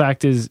 but the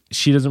fact is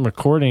she doesn't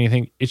record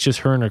anything. It's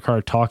just her in her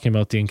car talking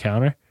about the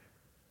encounter.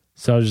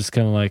 So I was just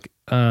kind of like,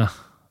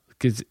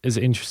 as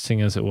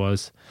interesting as it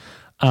was.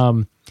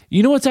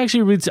 You know what's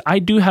actually weird? I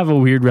do have a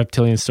weird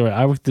reptilian story.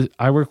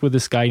 I work with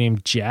this guy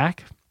named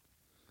Jack.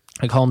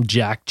 I call him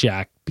Jack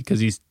because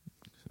he's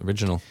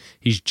original.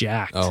 He's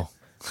jacked. Oh,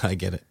 I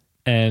get it.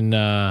 And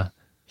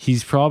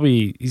he's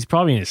probably in his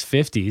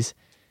 50s.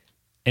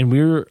 And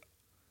we were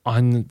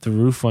on the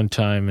roof one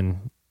time,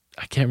 and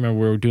I can't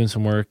remember, we were doing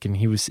some work, and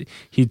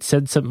he'd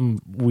said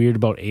something weird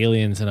about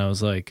aliens, and I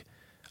was like,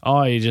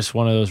 "Oh, you're just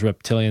one of those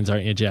reptilians,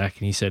 aren't you, Jack?"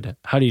 And he said,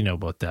 "How do you know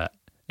about that?"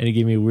 And he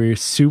gave me a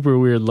super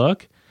weird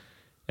look.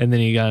 And then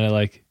he kind of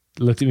like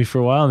looked at me for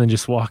a while and then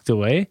just walked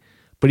away.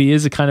 But he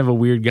is a kind of a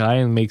weird guy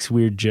and makes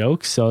weird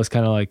jokes. So I was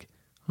kind of like,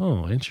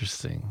 oh,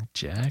 interesting,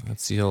 Jack.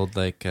 That's the old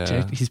like...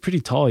 Jack, he's pretty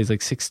tall. He's like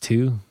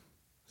 6'2".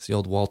 It's the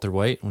old Walter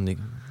White when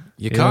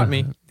you caught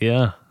me.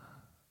 Yeah.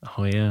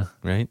 Oh, yeah.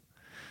 Right?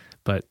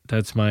 But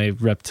that's my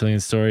reptilian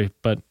story.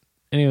 But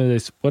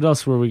anyways, what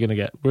else were we going to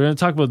get? We're going to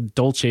talk about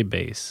Dulce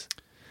Bass.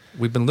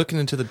 We've been looking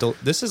into the...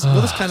 This is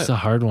it's a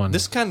hard one.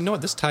 This kind of... No,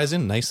 this ties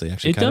in nicely,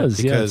 actually. It does,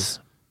 because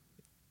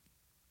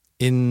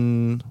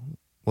in...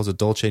 Was it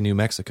Dulce, New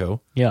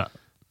Mexico? Yeah.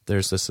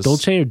 There's this...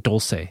 Dulce or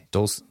Dulce?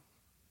 Dulce?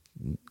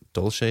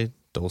 Dulce?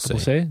 Dulce.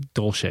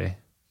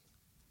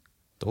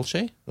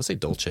 Dulce? Let's say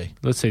Dulce.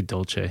 Let's say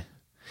Dulce.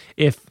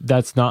 If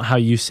that's not how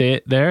you say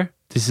it there,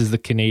 this is the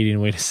Canadian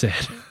way to say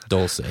it.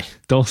 Dulce.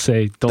 Dulce.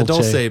 The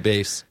Dulce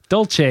Bass.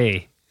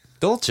 Dulce.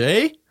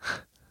 Dulce?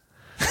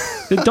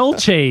 The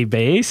Dulce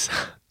Bass.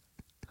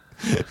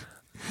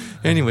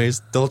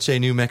 Anyways, Dulce,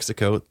 New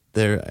Mexico,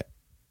 there's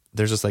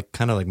this like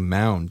kind of like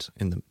mound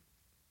in the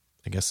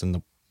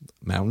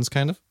mountains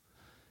kind of.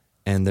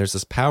 And there's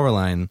this power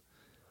line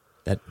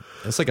that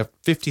it's like a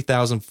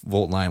 50,000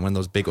 volt line, one of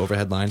those big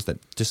overhead lines that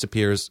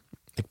disappears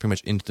like pretty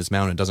much into this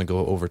mountain. It doesn't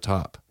go over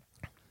top.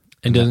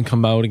 And doesn't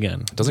come out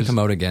again. It doesn't come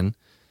out again.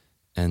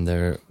 And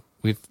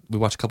we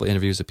watched a couple of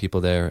interviews of people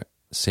there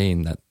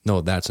saying that,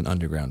 no, that's an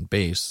underground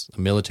base,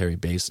 a military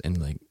base,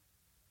 and like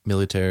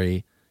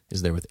military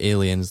is there with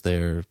aliens.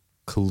 They're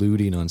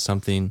colluding on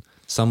something.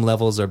 Some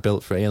levels are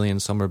built for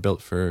aliens, some are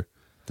built for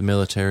the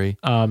military.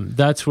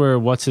 That's where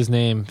what's his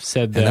name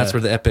said that. And that's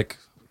where the epic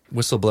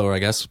whistleblower, I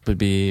guess, would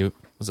be,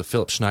 was it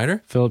Philip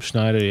Schneider? Philip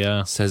Schneider,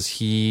 yeah. Says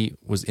he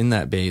was in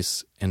that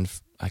base, and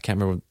I can't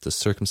remember the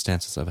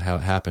circumstances of how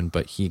it happened,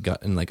 but he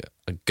got in like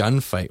a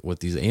gunfight with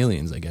these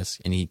aliens, I guess,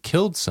 and he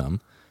killed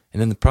some.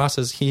 And in the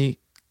process, he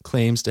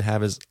claims to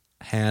have his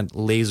hand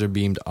laser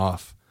beamed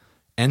off.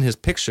 And his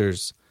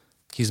pictures,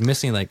 he's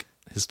missing like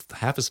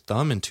half his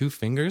thumb and 2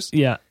 fingers.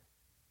 Yeah.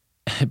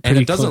 And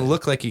it doesn't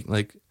look like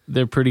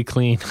they're pretty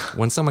clean.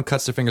 When someone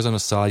cuts their fingers on a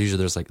saw, usually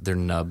there's like their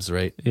nubs,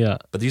 right? Yeah.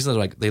 But these are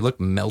like, they look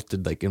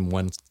melted like in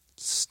one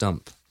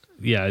stump.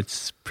 Yeah,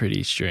 it's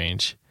pretty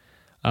strange.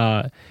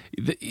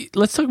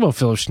 Let's talk about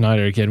Philip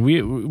Schneider again.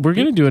 We're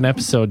going to do an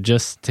episode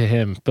just to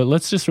him, but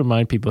let's just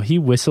remind people he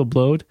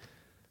whistleblowed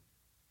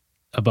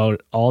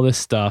about all this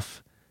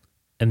stuff,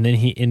 and then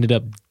he ended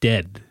up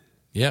dead.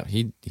 Yeah,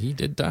 he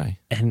did die,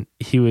 and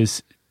he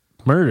was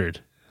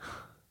murdered.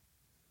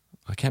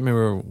 I can't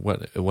remember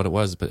what it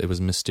was, but it was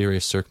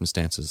mysterious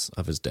circumstances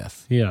of his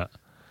death. Yeah,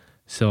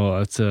 so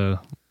it's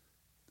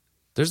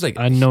there's like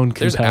unknown.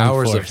 There's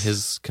hours force of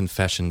his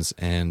confessions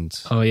and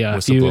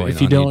if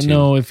you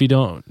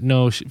don't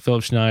know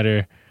Philip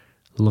Schneider,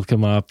 look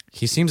him up.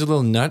 He seems a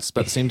little nuts,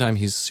 but at the same time,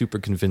 he's super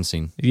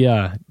convincing.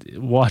 Yeah,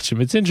 watch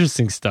him. It's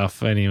interesting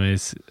stuff.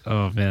 Anyways,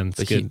 oh man,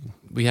 it's good.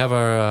 We have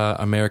our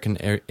American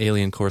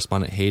alien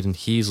correspondent Hayden.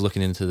 He's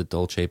looking into the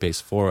Dulce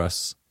base for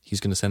us. He's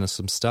going to send us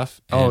some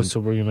stuff. So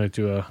we're gonna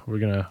do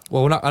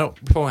Well, we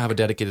won't have a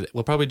dedicated.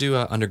 We'll probably do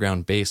an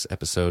underground base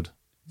episode.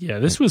 Yeah,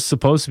 this was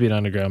supposed to be an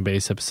underground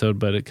base episode,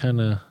 but it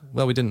kind of...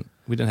 Well, we didn't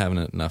have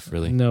enough,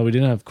 really. No, we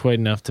didn't have quite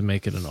enough to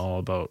make it an all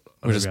about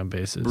We're just underground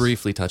bases.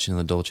 briefly touching on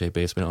the Dolce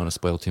base. We don't want to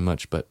spoil too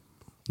much, but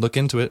look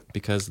into it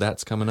because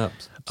that's coming up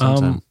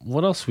sometime.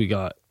 What else we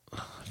got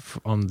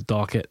on the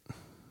docket?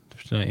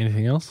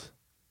 Anything else?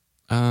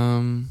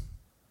 I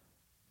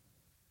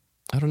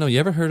don't know. You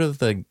ever heard of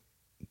the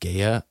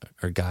Gaia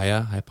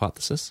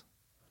hypothesis?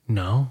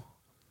 No.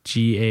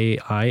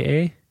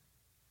 GAIA?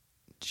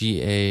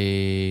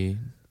 GAIA?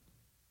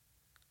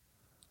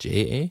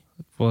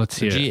 Well, let's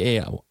hear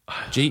it.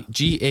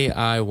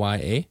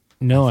 GAIYA?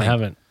 No, I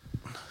haven't.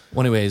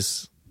 Well,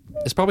 anyways,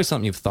 it's probably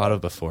something you've thought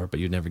of before, but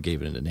you never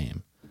gave it a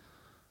name.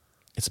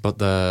 It's about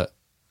the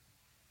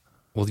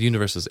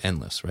universe is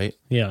endless, right?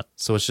 Yeah.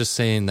 So it's just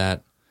saying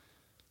that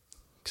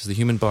because the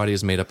human body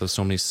is made up of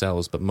so many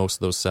cells, but most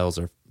of those cells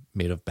are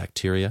made of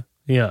bacteria.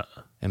 Yeah.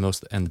 And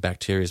the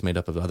bacteria is made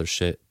up of other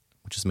shit,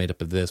 which is made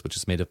up of this, which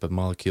is made up of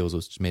molecules,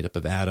 which is made up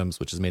of atoms,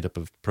 which is made up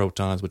of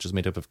protons, which is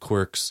made up of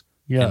quarks.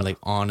 Yeah. And like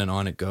on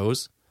it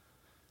goes.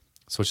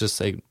 So it's just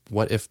like,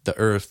 what if the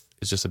Earth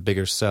is just a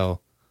bigger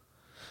cell?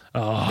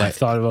 I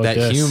thought about that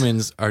this.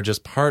 humans are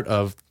just part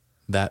of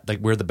that, like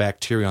we're the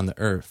bacteria on the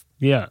Earth.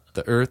 Yeah.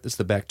 The Earth is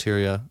the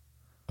bacteria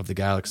of the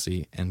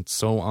galaxy, and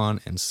so on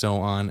and so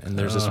on, and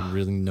there's just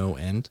really no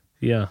end.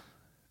 Yeah.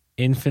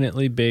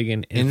 Infinitely big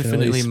and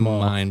infinitely small.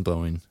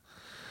 Mind-blowing.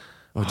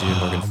 Oh, dear,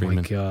 Morgan Freeman.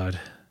 Oh, my God.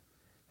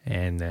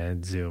 And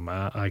then zoom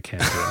out. I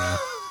can't do it now.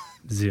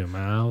 Zoom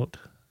out.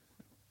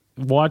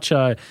 Watch,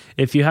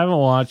 if you haven't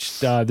watched,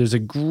 there's a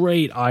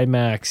great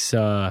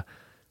IMAX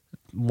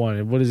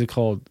one. What is it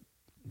called?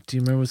 Do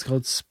you remember what it's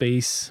called?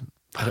 Space?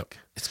 Fuck.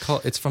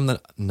 It's from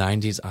the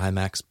 90s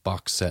IMAX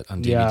box set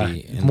on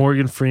DVD. Yeah,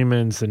 Morgan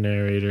Freeman's the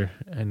narrator,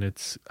 and I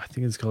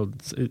think it's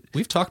called...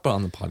 We've talked about it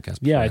on the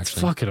podcast before, yeah, it's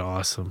actually. fucking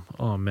awesome.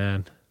 Oh,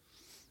 man.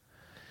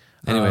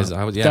 Anyways,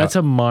 that's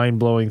a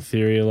mind-blowing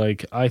theory.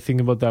 Like, I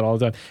think about that all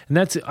the time. And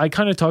I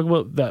kind of talk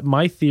about that.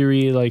 My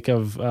theory, like,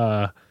 of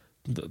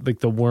like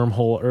the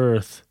wormhole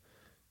Earth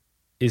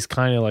is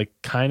kind of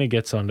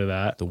gets onto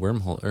that. The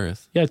wormhole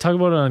Earth? Yeah, I talk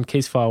about it on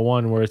Case File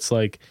 1, where it's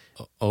like,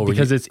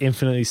 because it's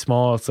infinitely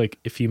small, it's like,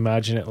 if you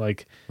imagine it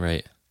like,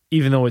 right,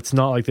 even though it's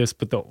not like this,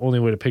 but the only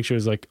way to picture it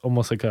is like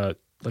almost like a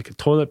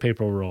toilet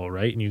paper roll,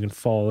 right? And you can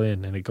fall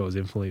in and it goes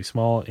infinitely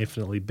small,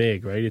 infinitely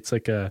big, right? It's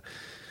like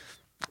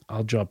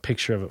I'll draw a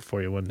picture of it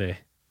for you one day.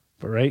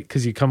 But right?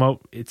 Because you come out,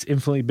 it's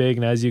infinitely big,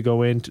 and as you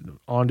go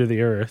onto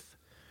the Earth,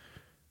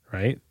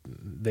 right?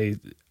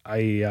 I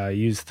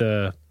use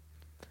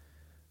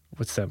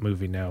what's that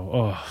movie now?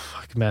 Oh,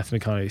 fuck, Matthew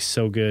McConaughey is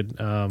so good.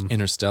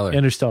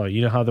 Interstellar.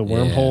 You know how the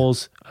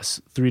wormhole's a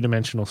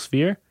three-dimensional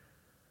sphere?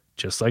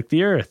 Just like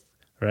the Earth,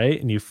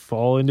 right? And you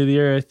fall into the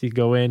Earth, you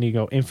go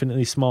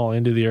infinitely small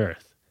into the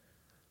Earth,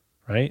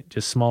 right?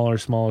 Just smaller,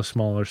 smaller,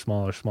 smaller,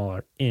 smaller,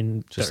 smaller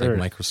in just the like Earth.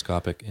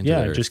 Microscopic into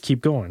the Earth. Just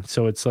keep going.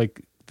 So it's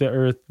like the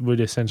Earth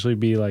would essentially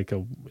be like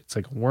it's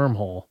like a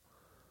wormhole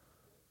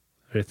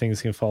where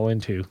things can fall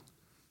into.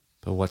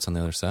 But what's on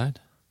the other side?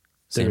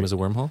 Same as a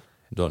wormhole?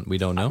 We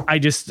don't know. I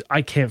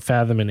can't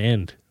fathom an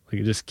end.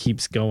 Like, it just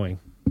keeps going.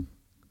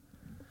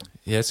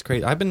 Yeah, it's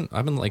great. I've been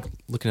like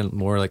looking at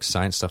more like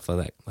science stuff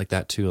like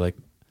that too. Like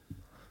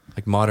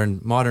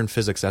modern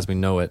physics as we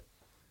know it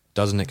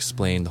doesn't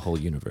explain the whole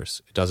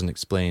universe. It doesn't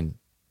explain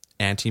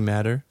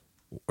antimatter,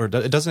 or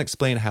it doesn't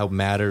explain how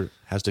matter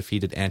has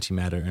defeated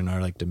antimatter in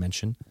our like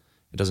dimension.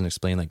 It doesn't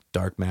explain like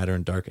dark matter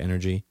and dark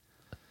energy.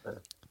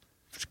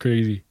 It's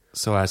crazy.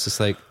 So it's just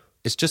like,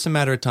 it's just a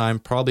matter of time,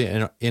 probably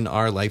in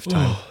our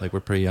lifetime. Like,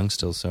 we're pretty young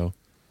still, so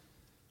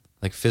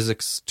like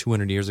physics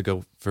 200 years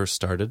ago first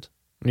started.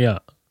 Yeah.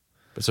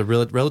 But it's a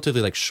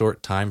relatively like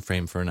short time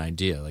frame for an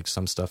idea. Like,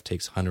 some stuff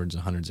takes hundreds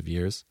and hundreds of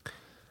years.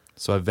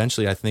 So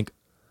eventually, I think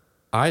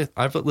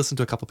I've listened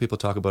to a couple people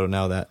talk about it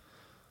now, that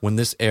when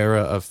this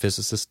era of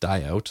physicists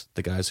die out,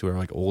 the guys who are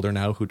like older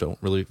now, who kind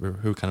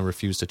of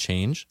refuse to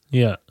change.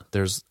 Yeah.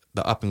 There's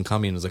the up and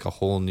coming is like a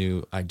whole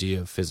new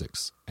idea of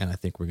physics, and I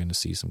think we're going to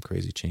see some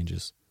crazy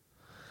changes.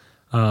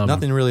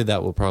 Nothing really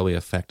that will probably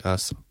affect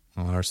us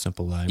on our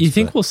simple lives. You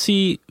think we'll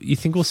see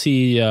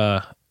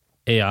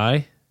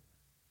AI,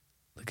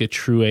 like a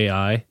true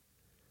AI?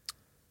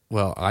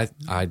 Well, I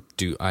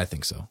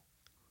think so.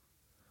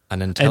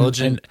 An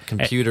intelligent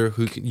computer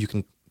who you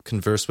can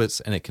converse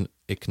with, and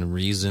it can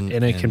reason,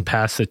 and it can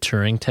pass the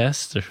Turing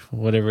test or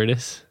whatever it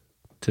is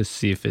to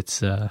see if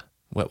it's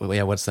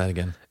what's that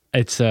again?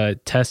 It's a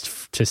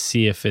test to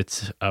see if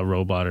it's a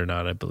robot or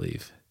not, I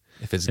believe.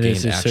 If it's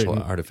gained actual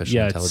artificial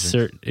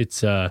intelligence.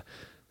 It's a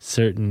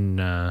certain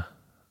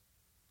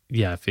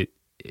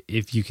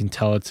if you can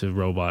tell it's a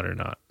robot or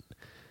not.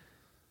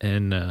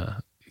 And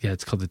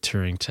it's called the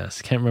Turing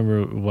test. Can't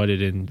remember what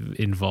it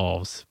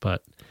involves,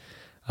 but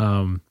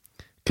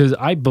because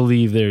I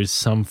believe there's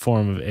some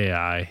form of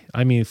AI.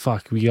 I mean,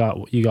 fuck, you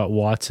got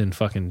Watson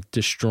fucking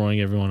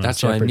destroying everyone.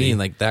 That's on what I Jeopardy. mean.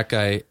 Like, that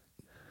guy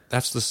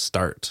That's the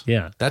start.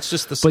 Yeah. That's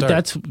just the start.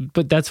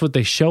 But that's what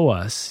they show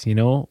us, you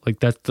know? Like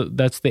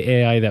that's the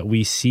AI that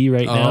we see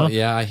right now. Oh,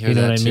 yeah, I hear you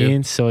know that what I too.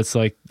 mean? So it's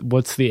like,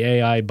 what's the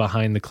AI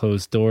behind the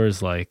closed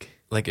doors like?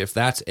 Like if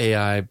that's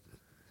AI,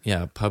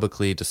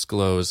 publicly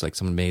disclosed, like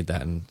someone made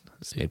that and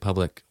it's made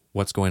public,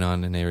 what's going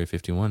on in Area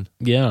 51?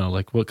 Yeah,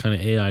 like what kind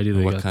of AI do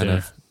they What got kind there?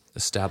 of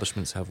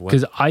establishments have what?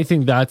 Because I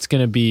think that's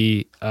going to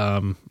be,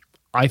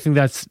 I think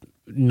that's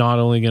not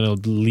only going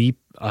to leap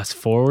us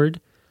forward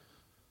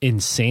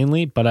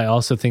insanely, but I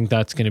also think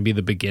that's going to be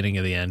the beginning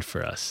of the end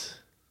for us.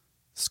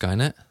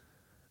 Skynet?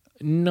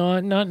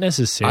 Not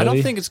necessarily. I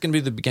don't think it's going to be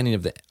the beginning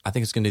of I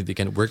think it's going to be the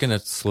beginning. We're going to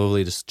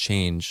slowly just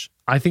change.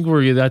 I think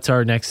that's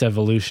our next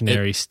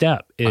evolutionary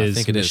step is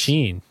think it is.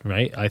 machine,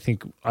 right? I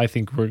think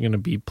we're going to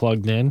be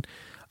plugged in.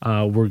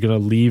 We're going to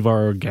leave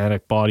our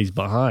organic bodies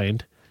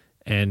behind,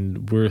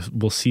 and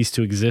we'll cease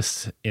to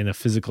exist in a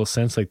physical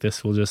sense like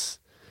this. We'll just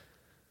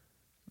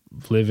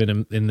live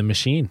in the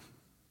machine.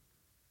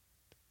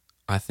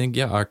 I think,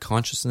 our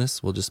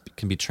consciousness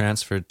can be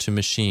transferred to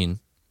machine,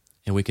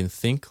 and we can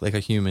think like a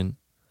human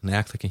and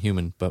act like a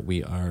human, but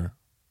we are a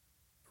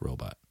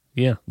robot.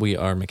 Yeah. We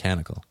are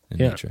mechanical in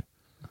Yeah. nature.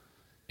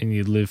 And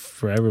you live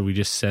forever. We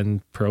just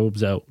send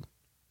probes out.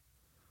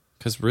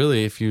 Because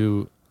really,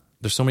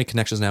 there's so many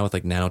connections now with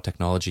like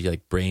nanotechnology,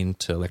 like brain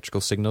to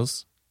electrical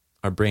signals.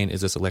 Our brain is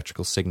this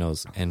electrical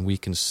signals, and we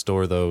can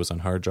store those on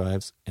hard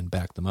drives and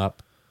back them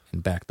up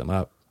and back them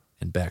up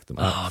and back them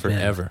up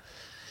forever. Man.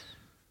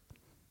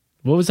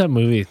 What was that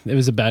movie? It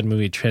was a bad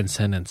movie,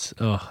 Transcendence.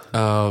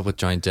 Oh, with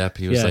Johnny Depp,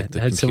 he was like the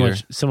it had computer.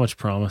 so much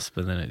promise,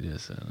 but then it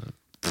just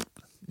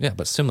Yeah,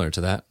 but similar to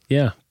that.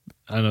 yeah.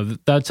 I know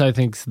that's I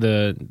think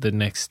the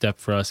next step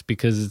for us,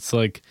 because it's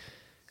like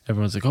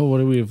everyone's like, oh, what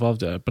are we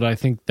evolved at? But I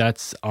think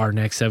that's our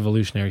next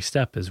evolutionary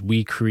step is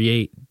we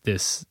create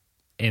this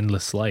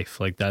endless life.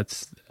 Like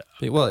that's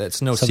Well,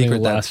 it's no something secret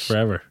that that lasts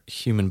forever.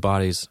 human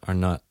bodies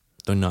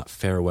they're not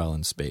fare well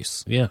in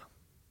space. Yeah.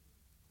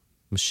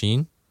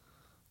 Machine?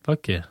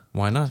 Fuck yeah.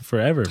 Why not?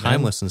 Forever. man.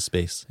 Timeless in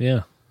space.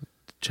 Yeah.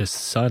 Just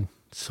sun,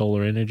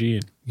 solar energy,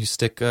 and You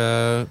stick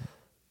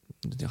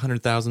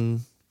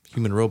 100,000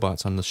 human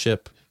robots on the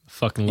ship.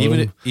 fucking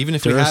Even if we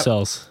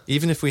Duracells.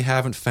 even if we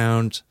haven't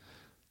found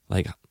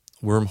like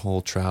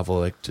wormhole travel,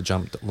 like to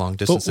jump long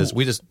distances,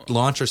 we just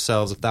launch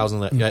ourselves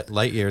 1,000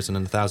 light years, and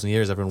in 1,000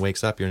 years, everyone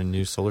wakes up. You're in a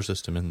new solar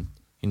system, and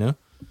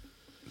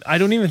I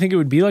don't even think it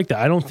would be like that.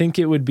 I don't think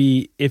it would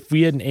be, if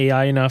we had an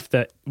AI enough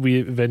that we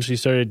eventually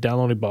started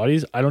downloading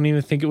bodies, I don't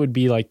even think it would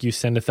be like you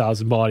send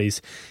 1,000 bodies.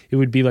 It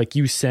would be like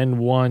you send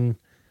one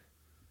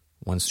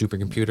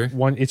supercomputer.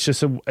 it's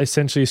just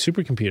essentially a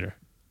supercomputer,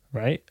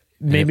 right?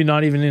 Maybe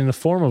not even in the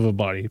form of a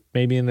body,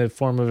 maybe in the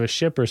form of a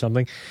ship or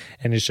something.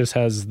 And it just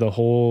has the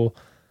whole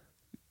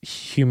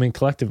human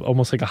collective,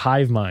 almost like a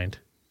hive mind.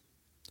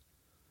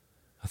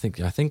 I think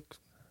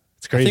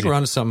It's I crazy. think we're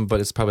onto something, but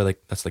it's probably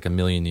that's like a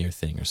million-year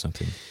thing or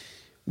something.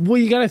 Well,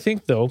 you got to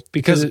think though,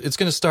 Because because it's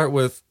going to start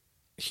with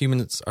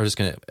humans are just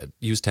going to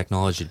use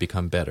technology to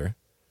become better,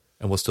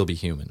 and we'll still be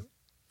human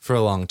for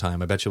a long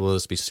time. I bet you we'll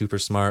just be super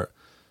smart,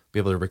 be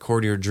able to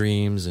record your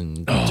dreams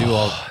and do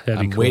all. that'd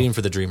be I'm cool. waiting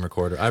for the dream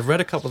recorder. I've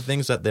read a couple of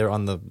things that they're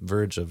on the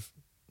verge of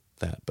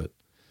that, but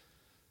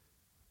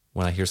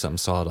when I hear something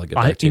solid, I'll get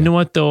back to you. You know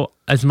what though?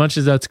 As much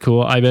as that's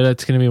cool, I bet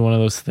it's going to be one of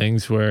those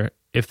things where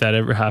if that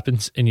ever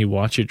happens and you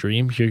watch your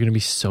dream, you're going to be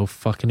so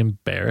fucking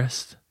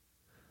embarrassed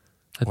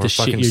at or the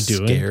shit fucking you're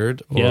doing.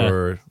 scared, Yeah.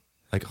 or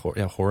like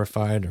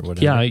horrified, or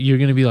whatever. Yeah, you're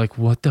going to be like,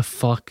 what the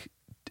fuck?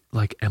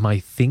 Like, am I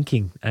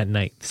thinking at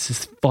night? This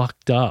is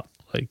fucked up.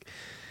 Like,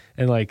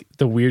 and like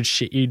the weird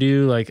shit you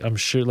do, like, I'm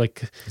sure,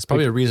 like, It's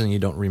probably a reason you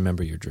don't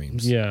remember your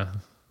dreams. yeah.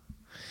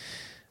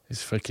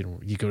 It's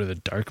fucking, you go to the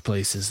dark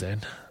places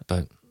then.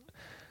 But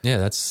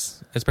yeah,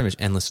 it's pretty much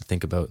endless to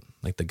think about,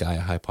 like the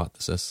Gaia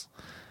hypothesis.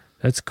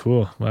 That's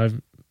cool. I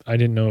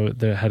didn't know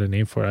that it had a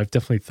name for it. I've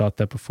definitely thought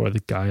that before, the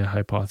Gaia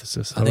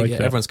hypothesis. I think like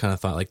that. everyone's kind of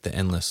thought like the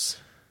endless,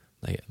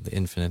 like the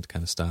infinite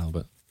kind of style,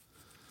 but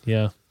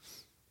Yeah.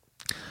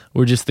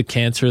 We're just the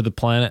cancer of the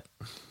planet.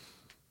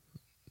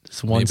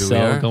 Just one Maybe we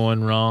cell are.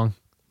 going wrong.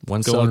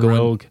 one cell Going going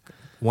rogue.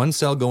 one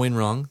cell going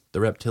wrong. The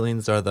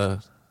reptilians are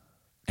the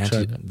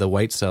the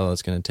white cell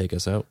that's going to take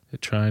us out. They're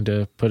trying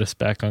to put us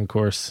back on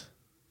course.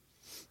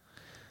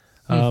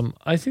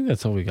 I think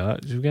that's all we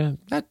got. We got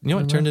That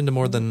it turned into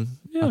more than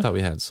Yeah. I thought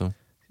we had. So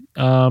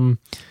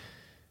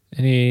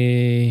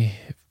any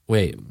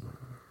wait,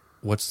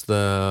 what's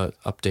the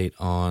update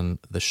on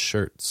the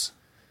shirts?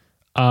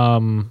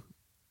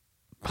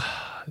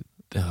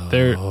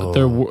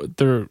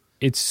 they're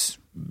it's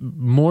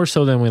more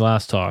so than we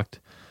last talked.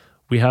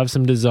 We have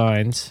some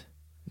designs.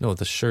 No,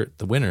 the shirt,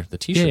 the winner, the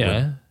T-shirt. Yeah.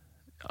 winner.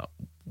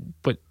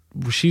 But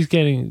she's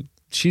getting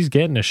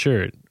a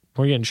shirt.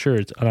 We're getting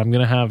shirts, and I'm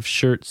gonna have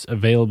shirts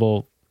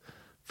available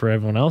for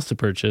everyone else to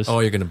purchase. Oh,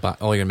 you're gonna buy.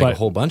 Oh, you're gonna make a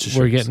whole bunch of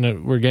shirts.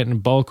 We're getting a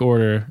bulk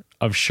order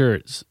of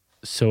shirts,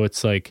 so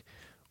it's like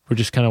we're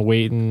just kind of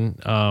waiting.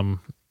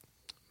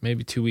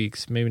 Maybe 2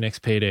 weeks, maybe next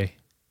payday,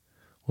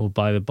 we'll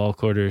buy the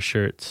bulk order of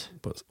shirts.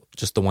 But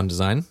just the one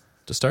design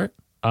to start.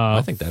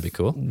 I think that'd be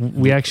cool.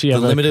 We actually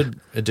have the limited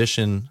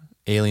edition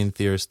Alien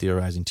Theorist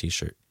Theorizing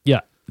t-shirt.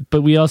 Yeah,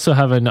 but we also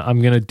have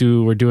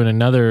we're doing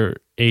another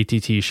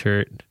ATT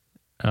shirt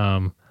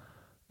of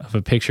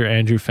a picture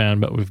Andrew found,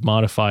 but we've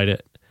modified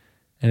it.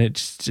 And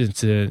it's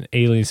an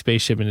alien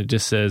spaceship, and it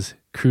just says,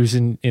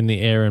 cruising in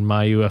the air in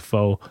my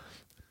UFO,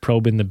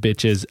 probing the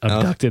bitches,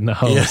 abducting the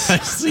host. Yeah,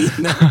 I've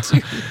seen that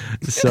too.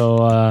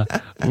 So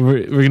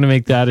we're going to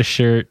make that a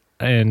shirt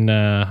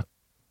and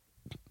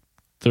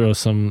throw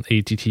some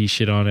ATT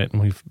shit on it,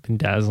 and we've been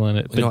dazzling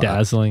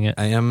it.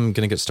 I am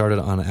going to get started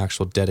on an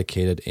actual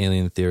dedicated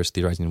Alien Theorist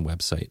Theorizing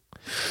website.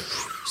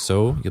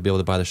 So you'll be able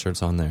to buy the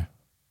shirts on there.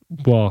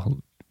 Well,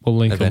 we'll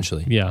link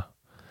eventually. Them.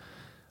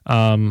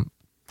 Yeah.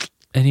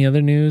 Any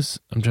other news?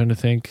 I'm trying to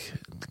think.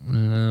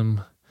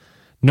 No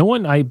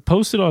one. I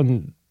posted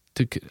on.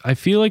 I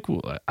feel like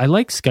I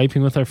like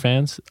Skyping with our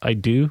fans. I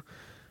do,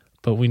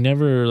 but we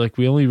never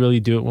we only really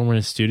do it when we're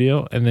in the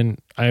studio. And then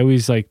I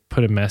always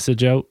put a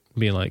message out,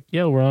 being like,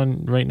 "Yeah, we're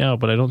on right now,"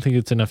 but I don't think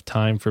it's enough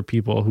time for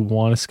people who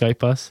want to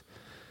Skype us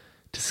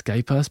to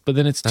Skype us. But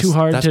then it's too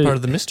hard. That's part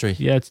of the mystery.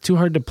 Yeah, it's too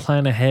hard to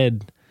plan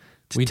ahead.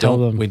 We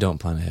don't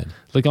plan ahead.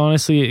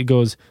 Honestly, it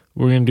goes,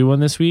 we're gonna do one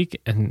this week,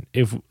 and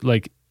if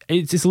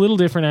it's a little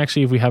different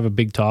actually if we have a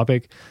big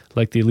topic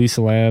like the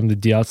Elisa Lam, the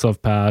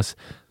Dyatlov Pass,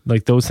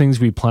 those things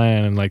we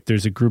plan, and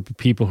there's a group of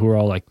people who are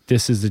all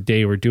this is the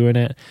day we're doing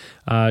it.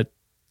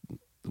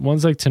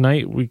 Ones like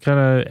tonight,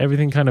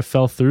 everything kind of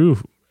fell through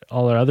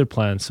all our other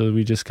plans, so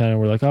we just kind of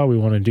were we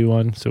want to do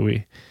one, so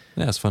we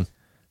it's fun.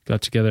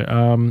 Got together.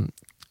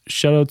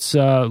 Shoutouts,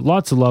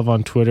 lots of love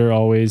on Twitter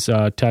always.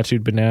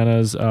 Tattooed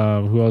Bananas,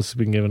 who else has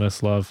been giving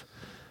us love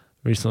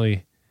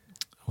recently?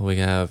 We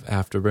have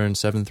Afterburn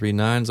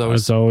 739's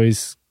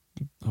always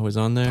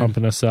on there,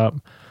 pumping us up.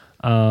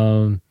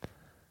 I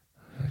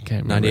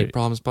can't remember. 98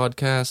 Problems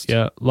Podcast.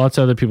 Yeah, lots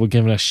of other people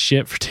giving us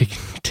shit for taking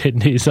 10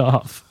 days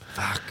off.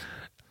 Fuck.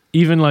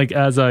 Even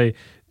as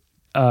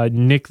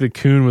Nick the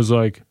Coon was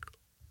I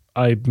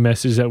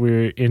messaged that we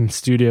were in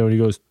studio, and he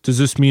goes, "Does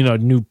this mean a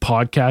new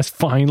podcast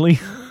finally?"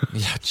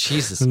 Yeah,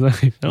 Jesus.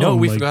 We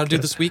forgot to do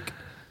this week.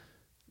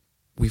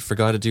 We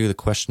forgot to do the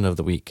question of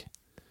the week.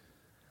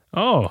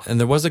 Oh. And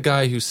there was a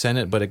guy who sent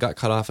it, but it got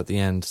cut off at the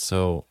end,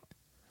 so...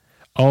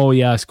 Oh,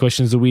 yes,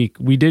 questions of the week.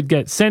 We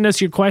did send us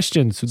your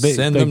questions.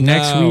 Send them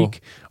next now.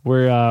 week.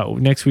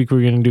 Next week we're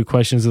going to do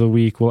questions of the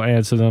week. We'll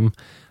answer them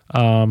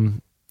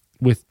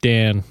with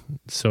Dan.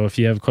 So if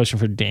you have a question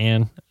for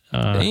Dan...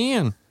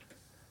 Dan!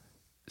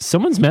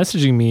 Someone's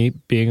messaging me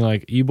being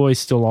like, "You boys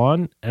still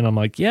on?" And I'm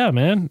like, "Yeah,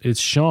 man, it's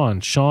Sean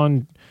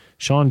Drift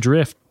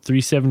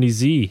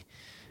 370Z."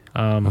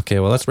 Okay,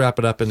 well, let's wrap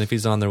it up, and if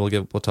he's on there, we'll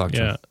talk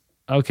to him.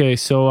 Okay,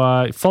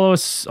 so follow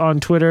us on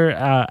Twitter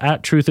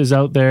at Truth Is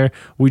Out There.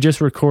 We just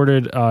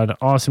recorded an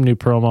awesome new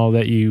promo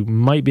that you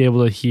might be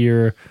able to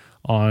hear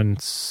on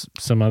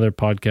some other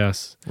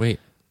podcasts. Wait,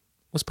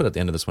 let's put it at the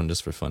end of this one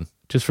just for fun.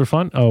 Just for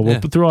fun? Oh, we'll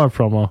throw our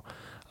promo.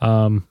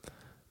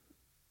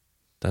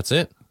 That's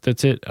it.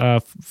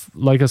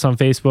 Like us on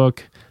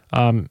Facebook.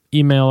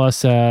 Email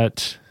us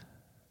at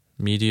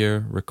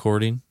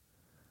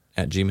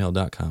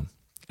meteorrecording@gmail.com.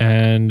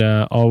 And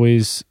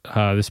always,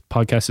 this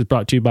podcast is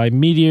brought to you by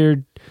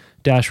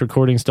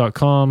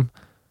meteor-recordings.com.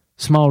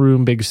 Small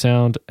room, big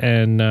sound.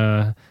 And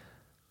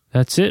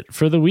that's it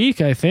for the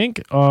week, I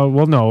think.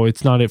 Well, no,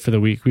 it's not it for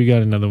the week. We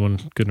got another one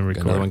going to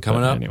record. Another one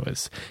coming up.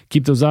 Anyways,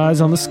 keep those eyes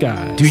on the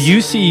sky. Do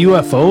you see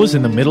UFOs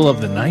in the middle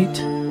of the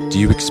night? Do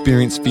you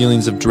experience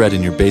feelings of dread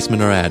in your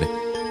basement or attic?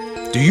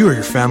 Do you or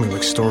your family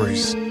like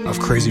stories of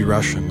crazy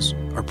Russians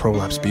or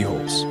prolapse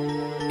beeholes?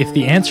 If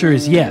the answer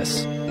is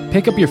yes,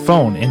 pick up your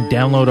phone and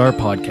download our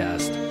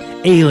podcast,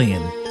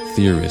 Alien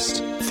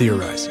Theorist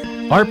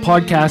Theorizing. Our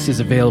podcast is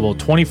available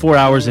 24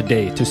 hours a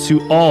day to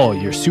suit all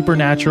your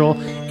supernatural,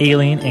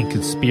 alien, and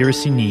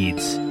conspiracy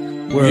needs.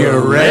 We're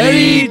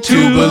ready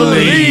to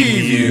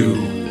believe you.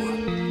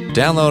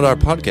 Download our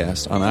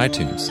podcast on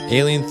iTunes,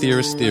 Alien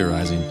Theorist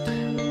Theorizing.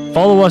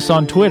 Follow us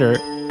on Twitter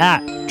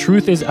at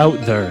Truth Is Out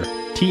There,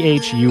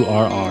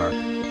 THURR,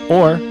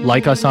 or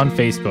like us on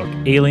Facebook,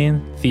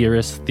 Alien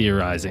Theorist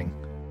Theorizing.